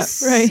 which is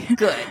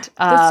good.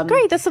 That's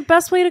great. That's the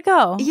best way to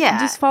go. Yeah.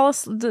 Just fall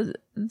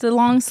the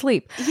long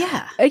sleep.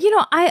 Yeah. You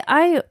know,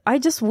 I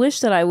just wish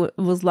that I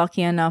was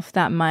lucky enough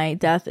that my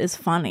death is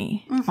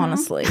funny,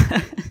 honestly.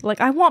 Like,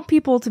 I want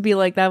people to be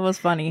like, that was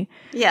funny.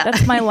 Yeah.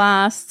 That's my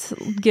last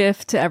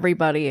gift to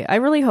everybody. I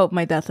really hope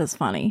my death is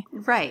funny.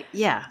 Right.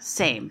 Yeah.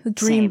 Same. The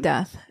dream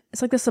death.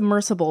 It's like the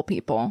submersible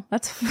people.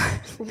 That's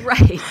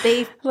right.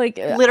 They like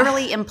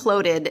literally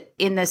imploded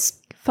in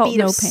this speed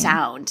of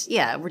sound.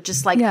 Yeah. We're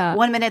just like,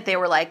 1 minute they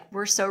were like,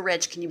 we're so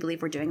rich. Can you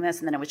believe we're doing this?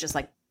 And then it was just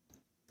like,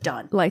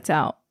 done. Lights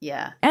out.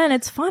 Yeah. And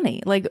it's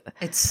funny. Like,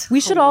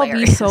 we should all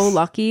be so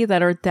lucky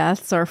that our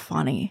deaths are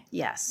funny.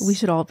 Yes. We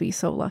should all be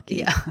so lucky.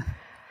 Yeah.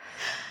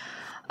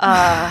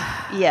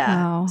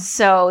 Wow.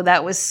 So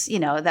that was, you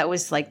know, that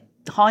was like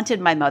haunted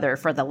my mother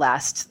for the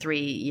last 3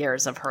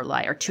 years of her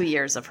life, or 2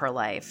 years of her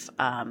life.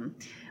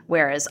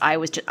 Whereas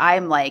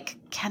I'm like,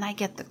 can I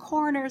get the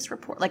coroner's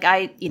report? Like,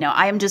 I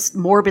am just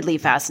morbidly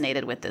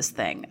fascinated with this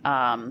thing.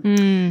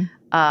 Yeah.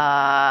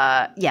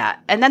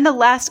 And then the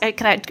last, I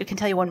can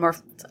tell you one more,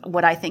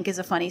 what I think is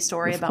a funny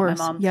story about my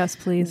mom. Yes,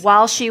 please.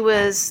 While she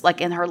was like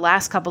in her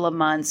last couple of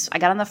months, I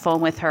got on the phone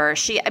with her.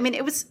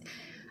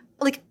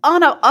 like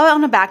on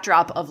a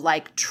backdrop of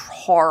like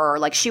horror.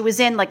 Like she was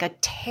in like a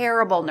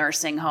terrible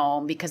nursing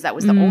home because that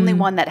was the only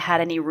one that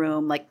had any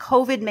room. Like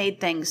COVID made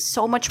things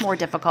so much more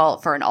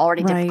difficult for an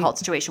already difficult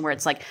situation where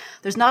it's like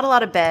there's not a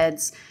lot of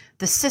beds.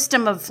 The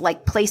system of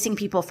like placing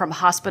people from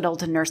hospital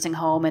to nursing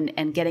home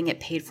and getting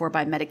it paid for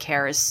by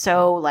Medicare is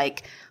so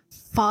like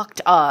fucked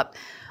up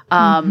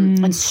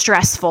and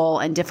stressful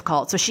and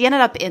difficult. So she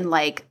ended up in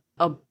like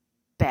a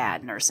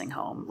bad nursing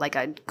home, like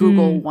a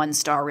Google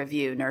 1-star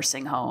review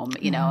nursing home,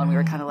 you know, and we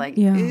were kind of like,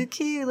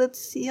 okay, let's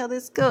see how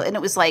this goes. And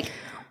it was like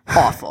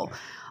awful.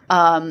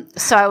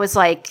 So I was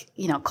like,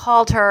 you know,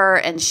 called her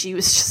and she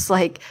was just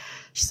like,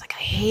 she's like, I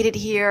hate it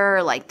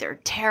here. Like they're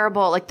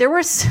terrible. Like there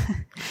was,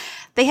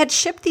 they had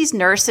shipped these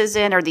nurses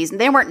in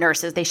they weren't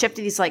nurses. They shipped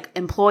these like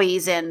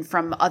employees in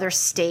from other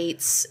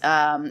states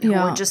who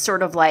were just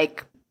sort of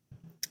like,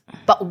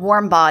 but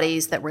warm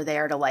bodies that were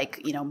there to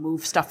like, you know,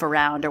 move stuff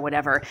around or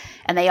whatever.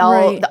 And they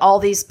all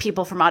these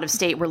people from out of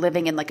state were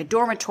living in like a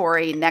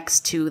dormitory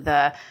next to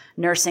the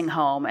nursing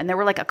home. And there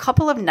were like a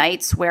couple of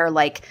nights where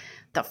like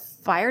the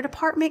fire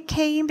department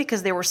came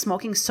because they were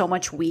smoking so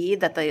much weed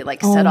that they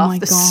like set off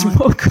the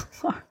smoke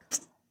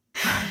alarms.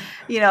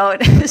 You know,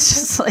 it's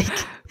just like,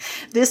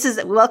 these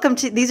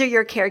are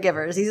your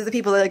caregivers. These are the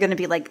people that are going to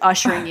be like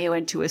ushering you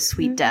into a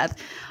sweet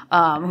death,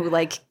 who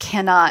like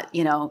can't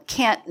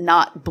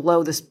not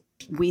blow this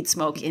weed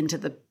smoke into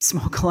the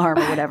smoke alarm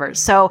or whatever.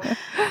 So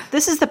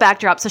this is the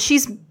backdrop. So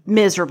she's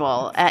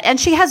miserable and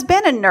she has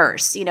been a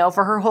nurse, you know,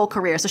 for her whole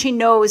career. So she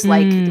knows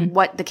like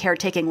what the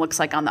caretaking looks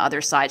like on the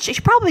other side. She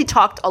probably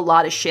talked a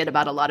lot of shit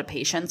about a lot of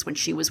patients when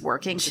she was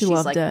working. So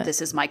she's like,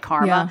 this is my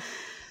karma. Yeah.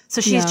 So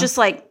she's just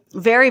like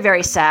very,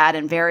 very sad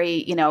and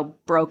very, you know,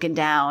 broken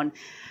down.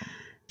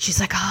 She's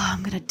like, oh,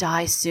 I'm going to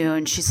die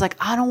soon. She's like,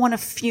 I don't want a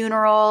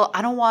funeral.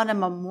 I don't want a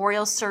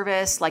memorial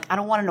service. Like, I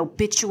don't want an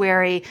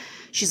obituary.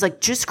 She's like,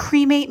 just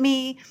cremate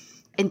me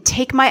and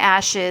take my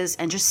ashes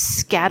and just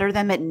scatter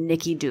them at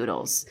Nicky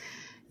Doodles.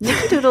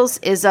 Nicky Doodles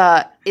is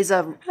a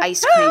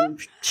ice cream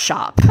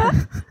shop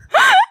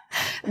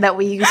that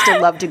we used to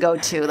love to go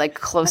to, like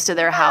close to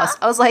their house.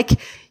 I was like,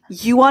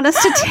 you want us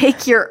to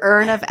take your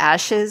urn of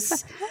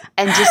ashes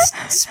and just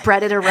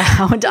spread it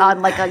around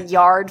on like a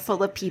yard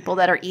full of people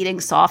that are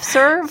eating soft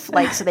serve,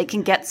 like so they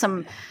can get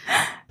some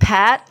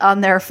pat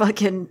on their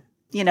fucking,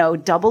 you know,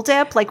 double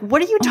dip? Like,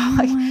 what are you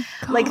talking?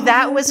 Like,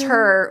 that was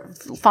her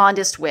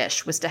fondest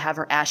wish, was to have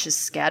her ashes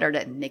scattered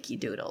at Nicky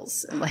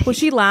Doodles. And like, was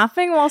she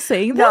laughing while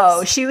saying this?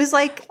 No, she was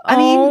like, I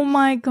mean, oh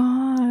my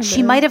God.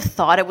 She might have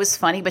thought it was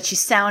funny, but she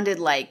sounded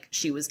like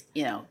she was,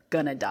 you know,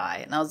 gonna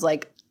die. And I was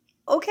like,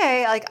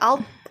 okay, like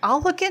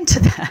I'll look into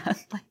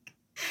that. Like,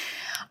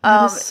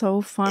 that is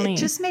so funny. It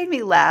just made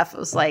me laugh. It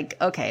was like,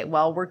 okay,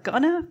 well, we're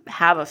gonna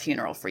have a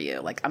funeral for you.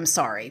 Like, I'm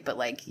sorry, but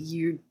like,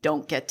 you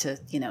don't get to,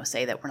 you know,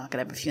 say that we're not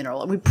gonna have a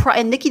funeral. And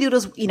and Nicky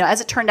Doodles, you know,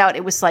 as it turned out,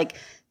 it was like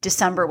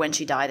December when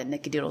she died, and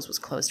Nicky Doodles was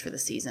closed for the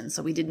season,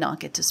 so we did not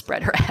get to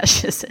spread her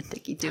ashes at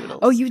Nicky Doodles.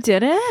 Oh, you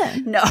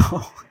didn't? No.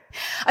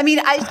 I mean,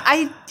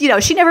 I, you know,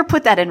 she never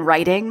put that in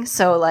writing,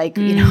 so like,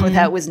 you know,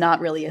 that was not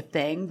really a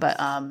thing. But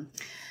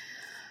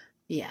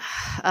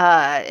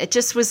yeah, it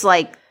just was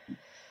like.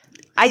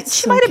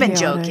 She might have been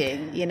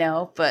joking, you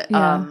know, but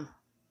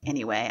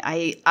anyway,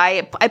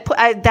 I put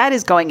that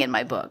is going in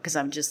my book because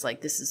I'm just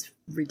like, this is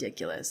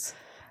ridiculous.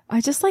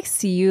 I just like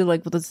see you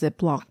like with a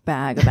Ziploc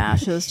bag of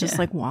ashes, just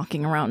like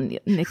walking around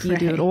Nicky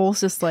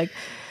Doodles, just like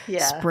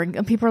spring.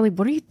 And people are like,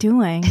 "What are you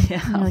doing?"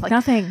 Yeah, like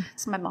nothing.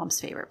 It's my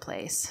mom's favorite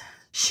place.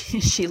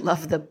 She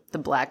loved the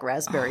black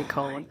raspberry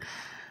cone.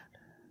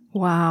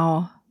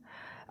 Wow,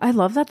 I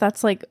love that.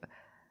 That's like.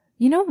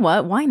 You know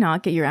what? Why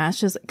not get your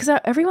ashes? Because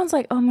everyone's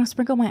like, oh, I'm going to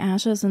sprinkle my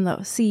ashes in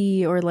the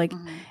sea or like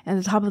at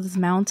the top of this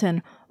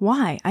mountain.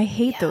 Why? I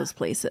hate those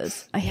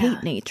places. I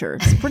hate nature.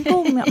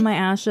 Sprinkle my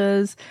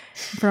ashes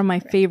from my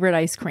favorite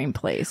ice cream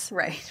place.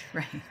 Right.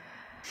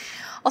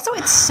 Also,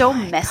 it's so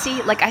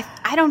messy. Like,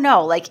 I don't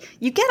know. Like,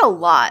 you get a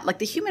lot. Like,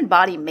 the human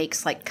body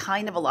makes like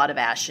kind of a lot of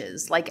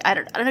ashes. Like, I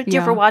don't know. Do you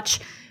ever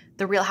watch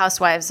The Real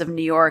Housewives of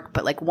New York?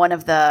 But like one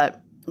of the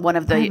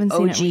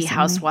OG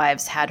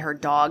housewives had her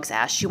dog's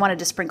ash. She wanted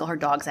to sprinkle her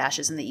dog's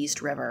ashes in the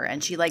East River,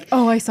 and she like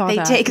I saw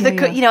that. They take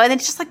you know, and then it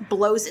just like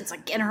blows. It's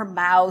like in her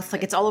mouth,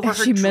 like it's all over her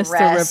she dress. Missed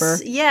the river.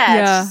 Yeah,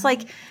 it's just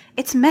like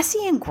it's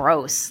messy and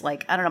gross.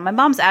 Like I don't know. My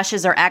mom's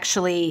ashes are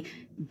actually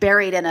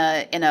buried in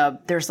a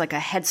there's like a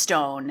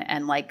headstone,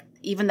 and like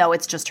even though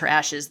it's just her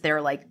ashes,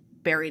 they're like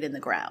buried in the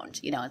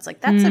ground. You know, it's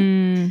like that's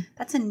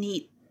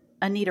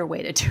a neater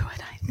way to do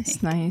it. I think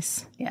it's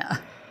nice. Yeah.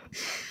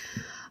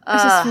 I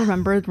just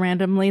remembered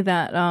randomly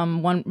that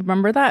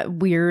remember that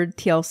weird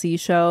TLC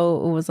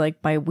show? It was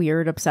like by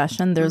Weird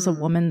Obsession. There's a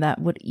woman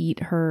that would eat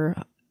her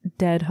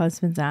dead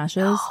husband's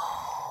ashes.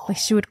 Like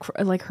she would,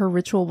 like her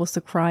ritual was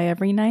to cry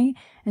every night,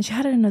 and she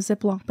had it in a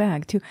Ziploc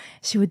bag too.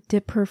 She would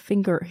dip her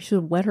finger, she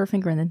would wet her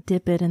finger and then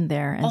dip it in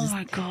there and oh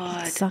my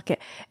God, suck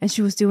it. And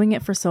she was doing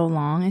it for so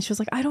long, and she was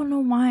like, I don't know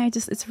why,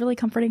 it's really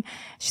comforting.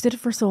 She did it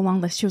for so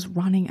long that she was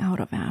running out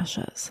of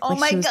ashes. Oh like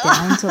my she was God.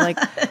 down to like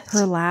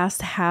her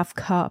last half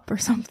cup or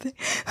something.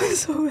 It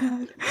was so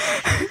bad.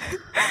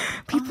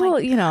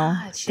 People, you know,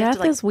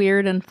 death is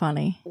weird and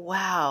funny.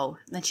 Wow.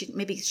 Then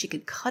maybe she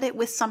could cut it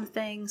with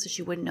something so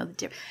she wouldn't know the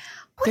difference.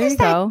 What There does you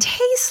that go.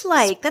 taste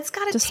like? That's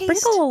got to Just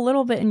taste. sprinkle a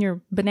little bit in your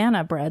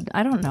banana bread.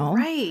 I don't know.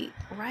 Right.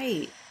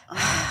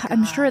 Oh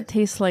I'm sure it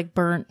tastes like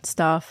burnt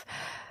stuff.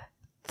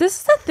 This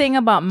is the thing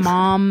about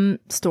mom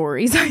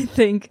stories, I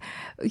think.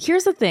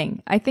 Here's the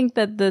thing. I think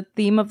that the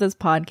theme of this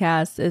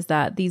podcast is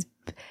that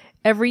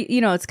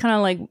it's kind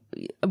of like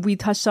we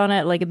touched on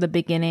it like in the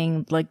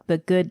beginning, like the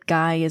good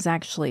guy is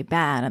actually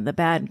bad and the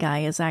bad guy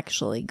is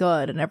actually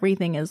good and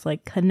everything is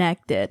like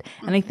connected.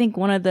 And I think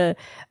one of the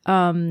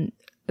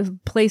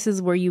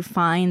places where you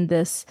find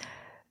this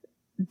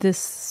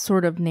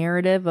sort of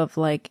narrative of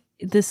like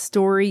this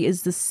story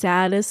is the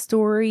saddest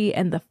story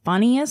and the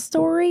funniest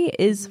story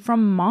is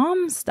from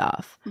mom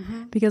stuff.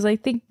 Because I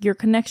think your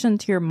connection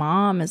to your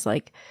mom is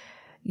like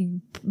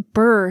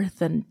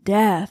birth and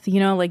death,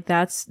 you know, like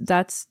that's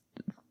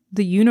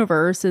the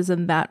universe is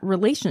in that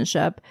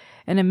relationship.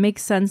 And it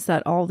makes sense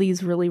that all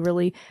these really,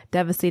 really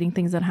devastating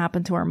things that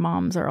happen to our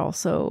moms are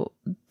also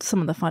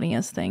some of the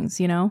funniest things,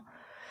 you know?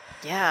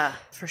 Yeah,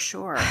 for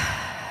sure.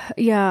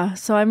 Yeah,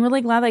 so I'm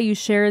really glad that you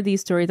shared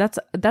these stories.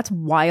 That's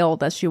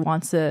wild that she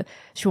wanted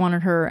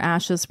her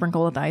ashes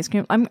sprinkled with ice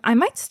cream. I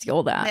might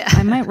steal that. Yeah.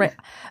 I might write.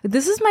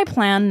 This is my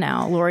plan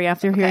now, Laurie.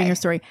 After hearing your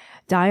story,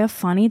 die a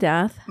funny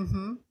death.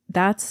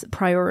 That's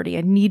priority.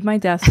 I need my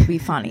death to be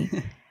funny.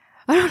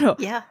 I don't know.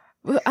 Yeah,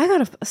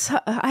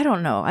 I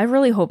don't know. I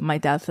really hope my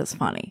death is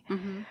funny.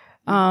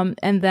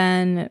 And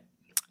then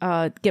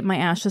get my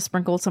ashes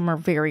sprinkled somewhere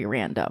very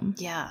random.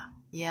 Yeah.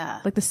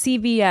 Like the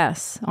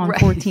CVS on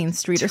 14th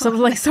Street or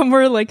something, like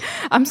somewhere like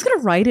I'm just going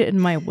to write it in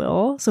my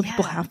will. So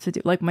people have to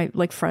do like my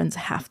friends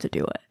have to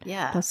do it.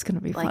 Yeah. That's going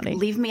to be funny.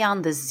 Leave me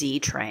on the Z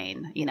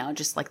train, you know,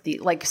 just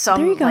like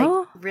some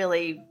like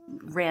really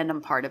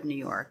random part of New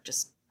York.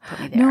 Just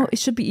put me there. No, it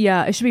should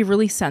be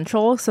really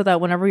central so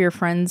that whenever your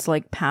friends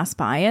like pass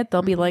by it,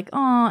 they'll be like,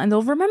 "Aw," and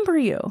they'll remember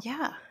you.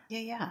 Yeah.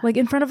 Like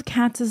in front of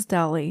Katz's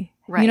Deli.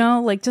 Right. You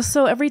know, like just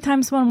so every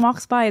time someone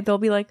walks by it, they'll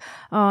be like,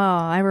 "Oh,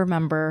 I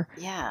remember.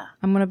 Yeah.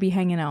 I'm going to be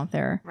hanging out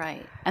there."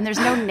 Right. And there's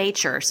no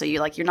nature, so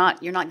you're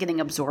not getting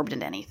absorbed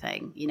in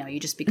anything. You know, you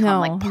just become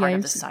like part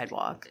of the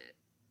sidewalk.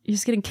 You're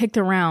just getting kicked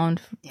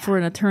around for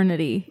an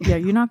eternity. Yeah,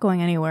 you're not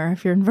going anywhere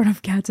if you're in front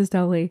of Katz's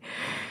Deli.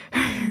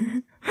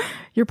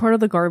 You're part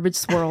of the garbage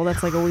swirl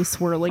that's like always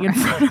swirling in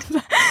front of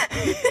them.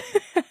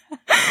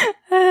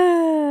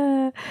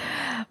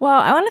 Well,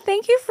 I want to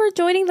thank you for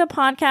joining the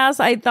podcast.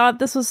 I thought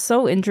this was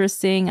so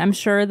interesting. I'm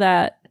sure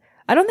that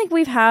I don't think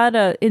we've had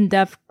an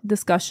in-depth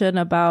discussion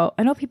about,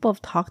 I know people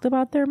have talked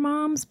about their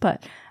moms,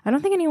 but I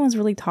don't think anyone's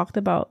really talked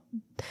about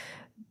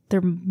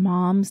their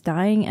moms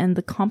dying and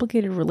the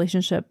complicated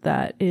relationship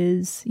that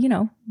is, you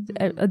know,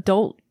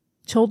 adult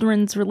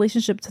children's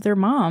relationship to their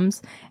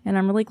moms. And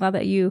I'm really glad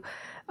that you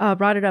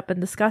brought it up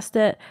and discussed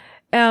it.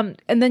 And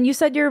then you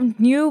said your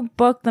new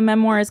book, the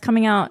memoir, is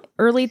coming out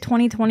early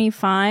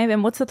 2025.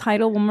 And what's the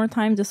title one more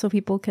time, just so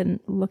people can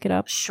look it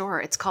up?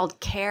 Sure. It's called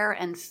Care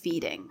and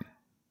Feeding.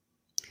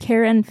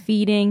 Care and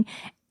Feeding.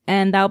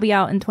 And that'll be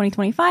out in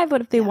 2025.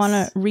 But if they want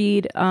to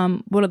read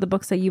one of the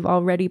books that you've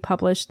already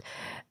published,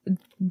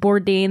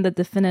 Bourdain, the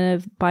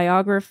Definitive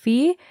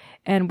Biography,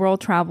 and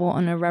World Travel,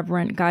 an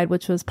Irreverent Guide,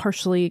 which was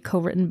partially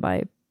co-written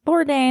by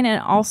Bourdain.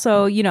 And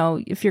also, you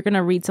know, if you're going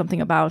to read something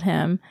about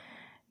him,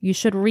 you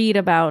should read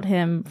about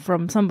him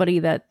from somebody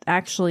that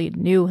actually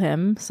knew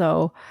him.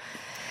 So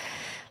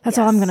that's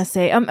all I'm going to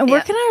say. And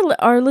where can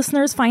our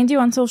listeners find you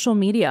on social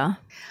media?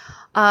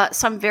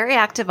 So I'm very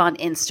active on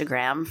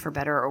Instagram, for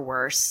better or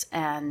worse.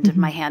 And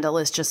my handle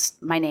is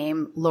just my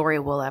name, Laurie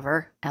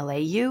Woolever,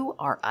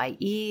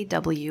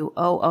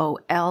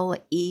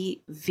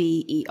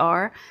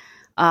 LaurieWoolever.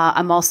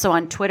 I'm also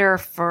on Twitter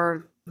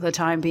for the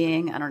time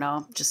being. I don't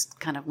know, just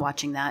kind of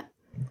watching that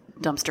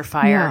dumpster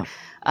fire.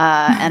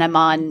 And I'm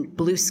on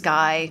Blue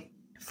Sky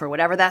for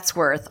whatever that's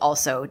worth.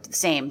 Also,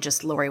 same,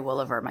 just Laurie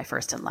Woolever, my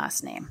first and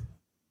last name.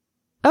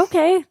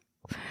 Okay,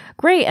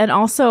 great. And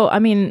also, I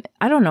mean,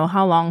 I don't know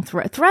how long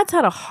Threads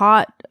had a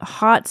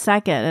hot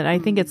second, and I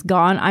think it's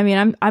gone. I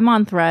mean, I'm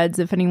on Threads.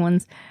 If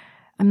anyone's,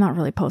 I'm not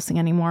really posting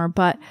anymore,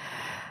 but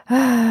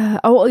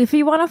if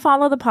you want to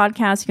follow the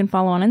podcast, you can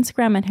follow on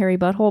Instagram at Harry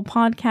Butthole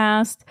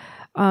Podcast.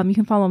 You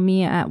can follow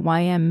me at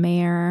YM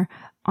Mayer.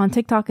 On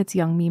TikTok, it's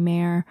Youngmi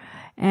Mayer.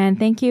 And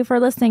thank you for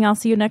listening. I'll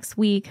see you next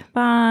week.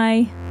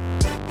 Bye.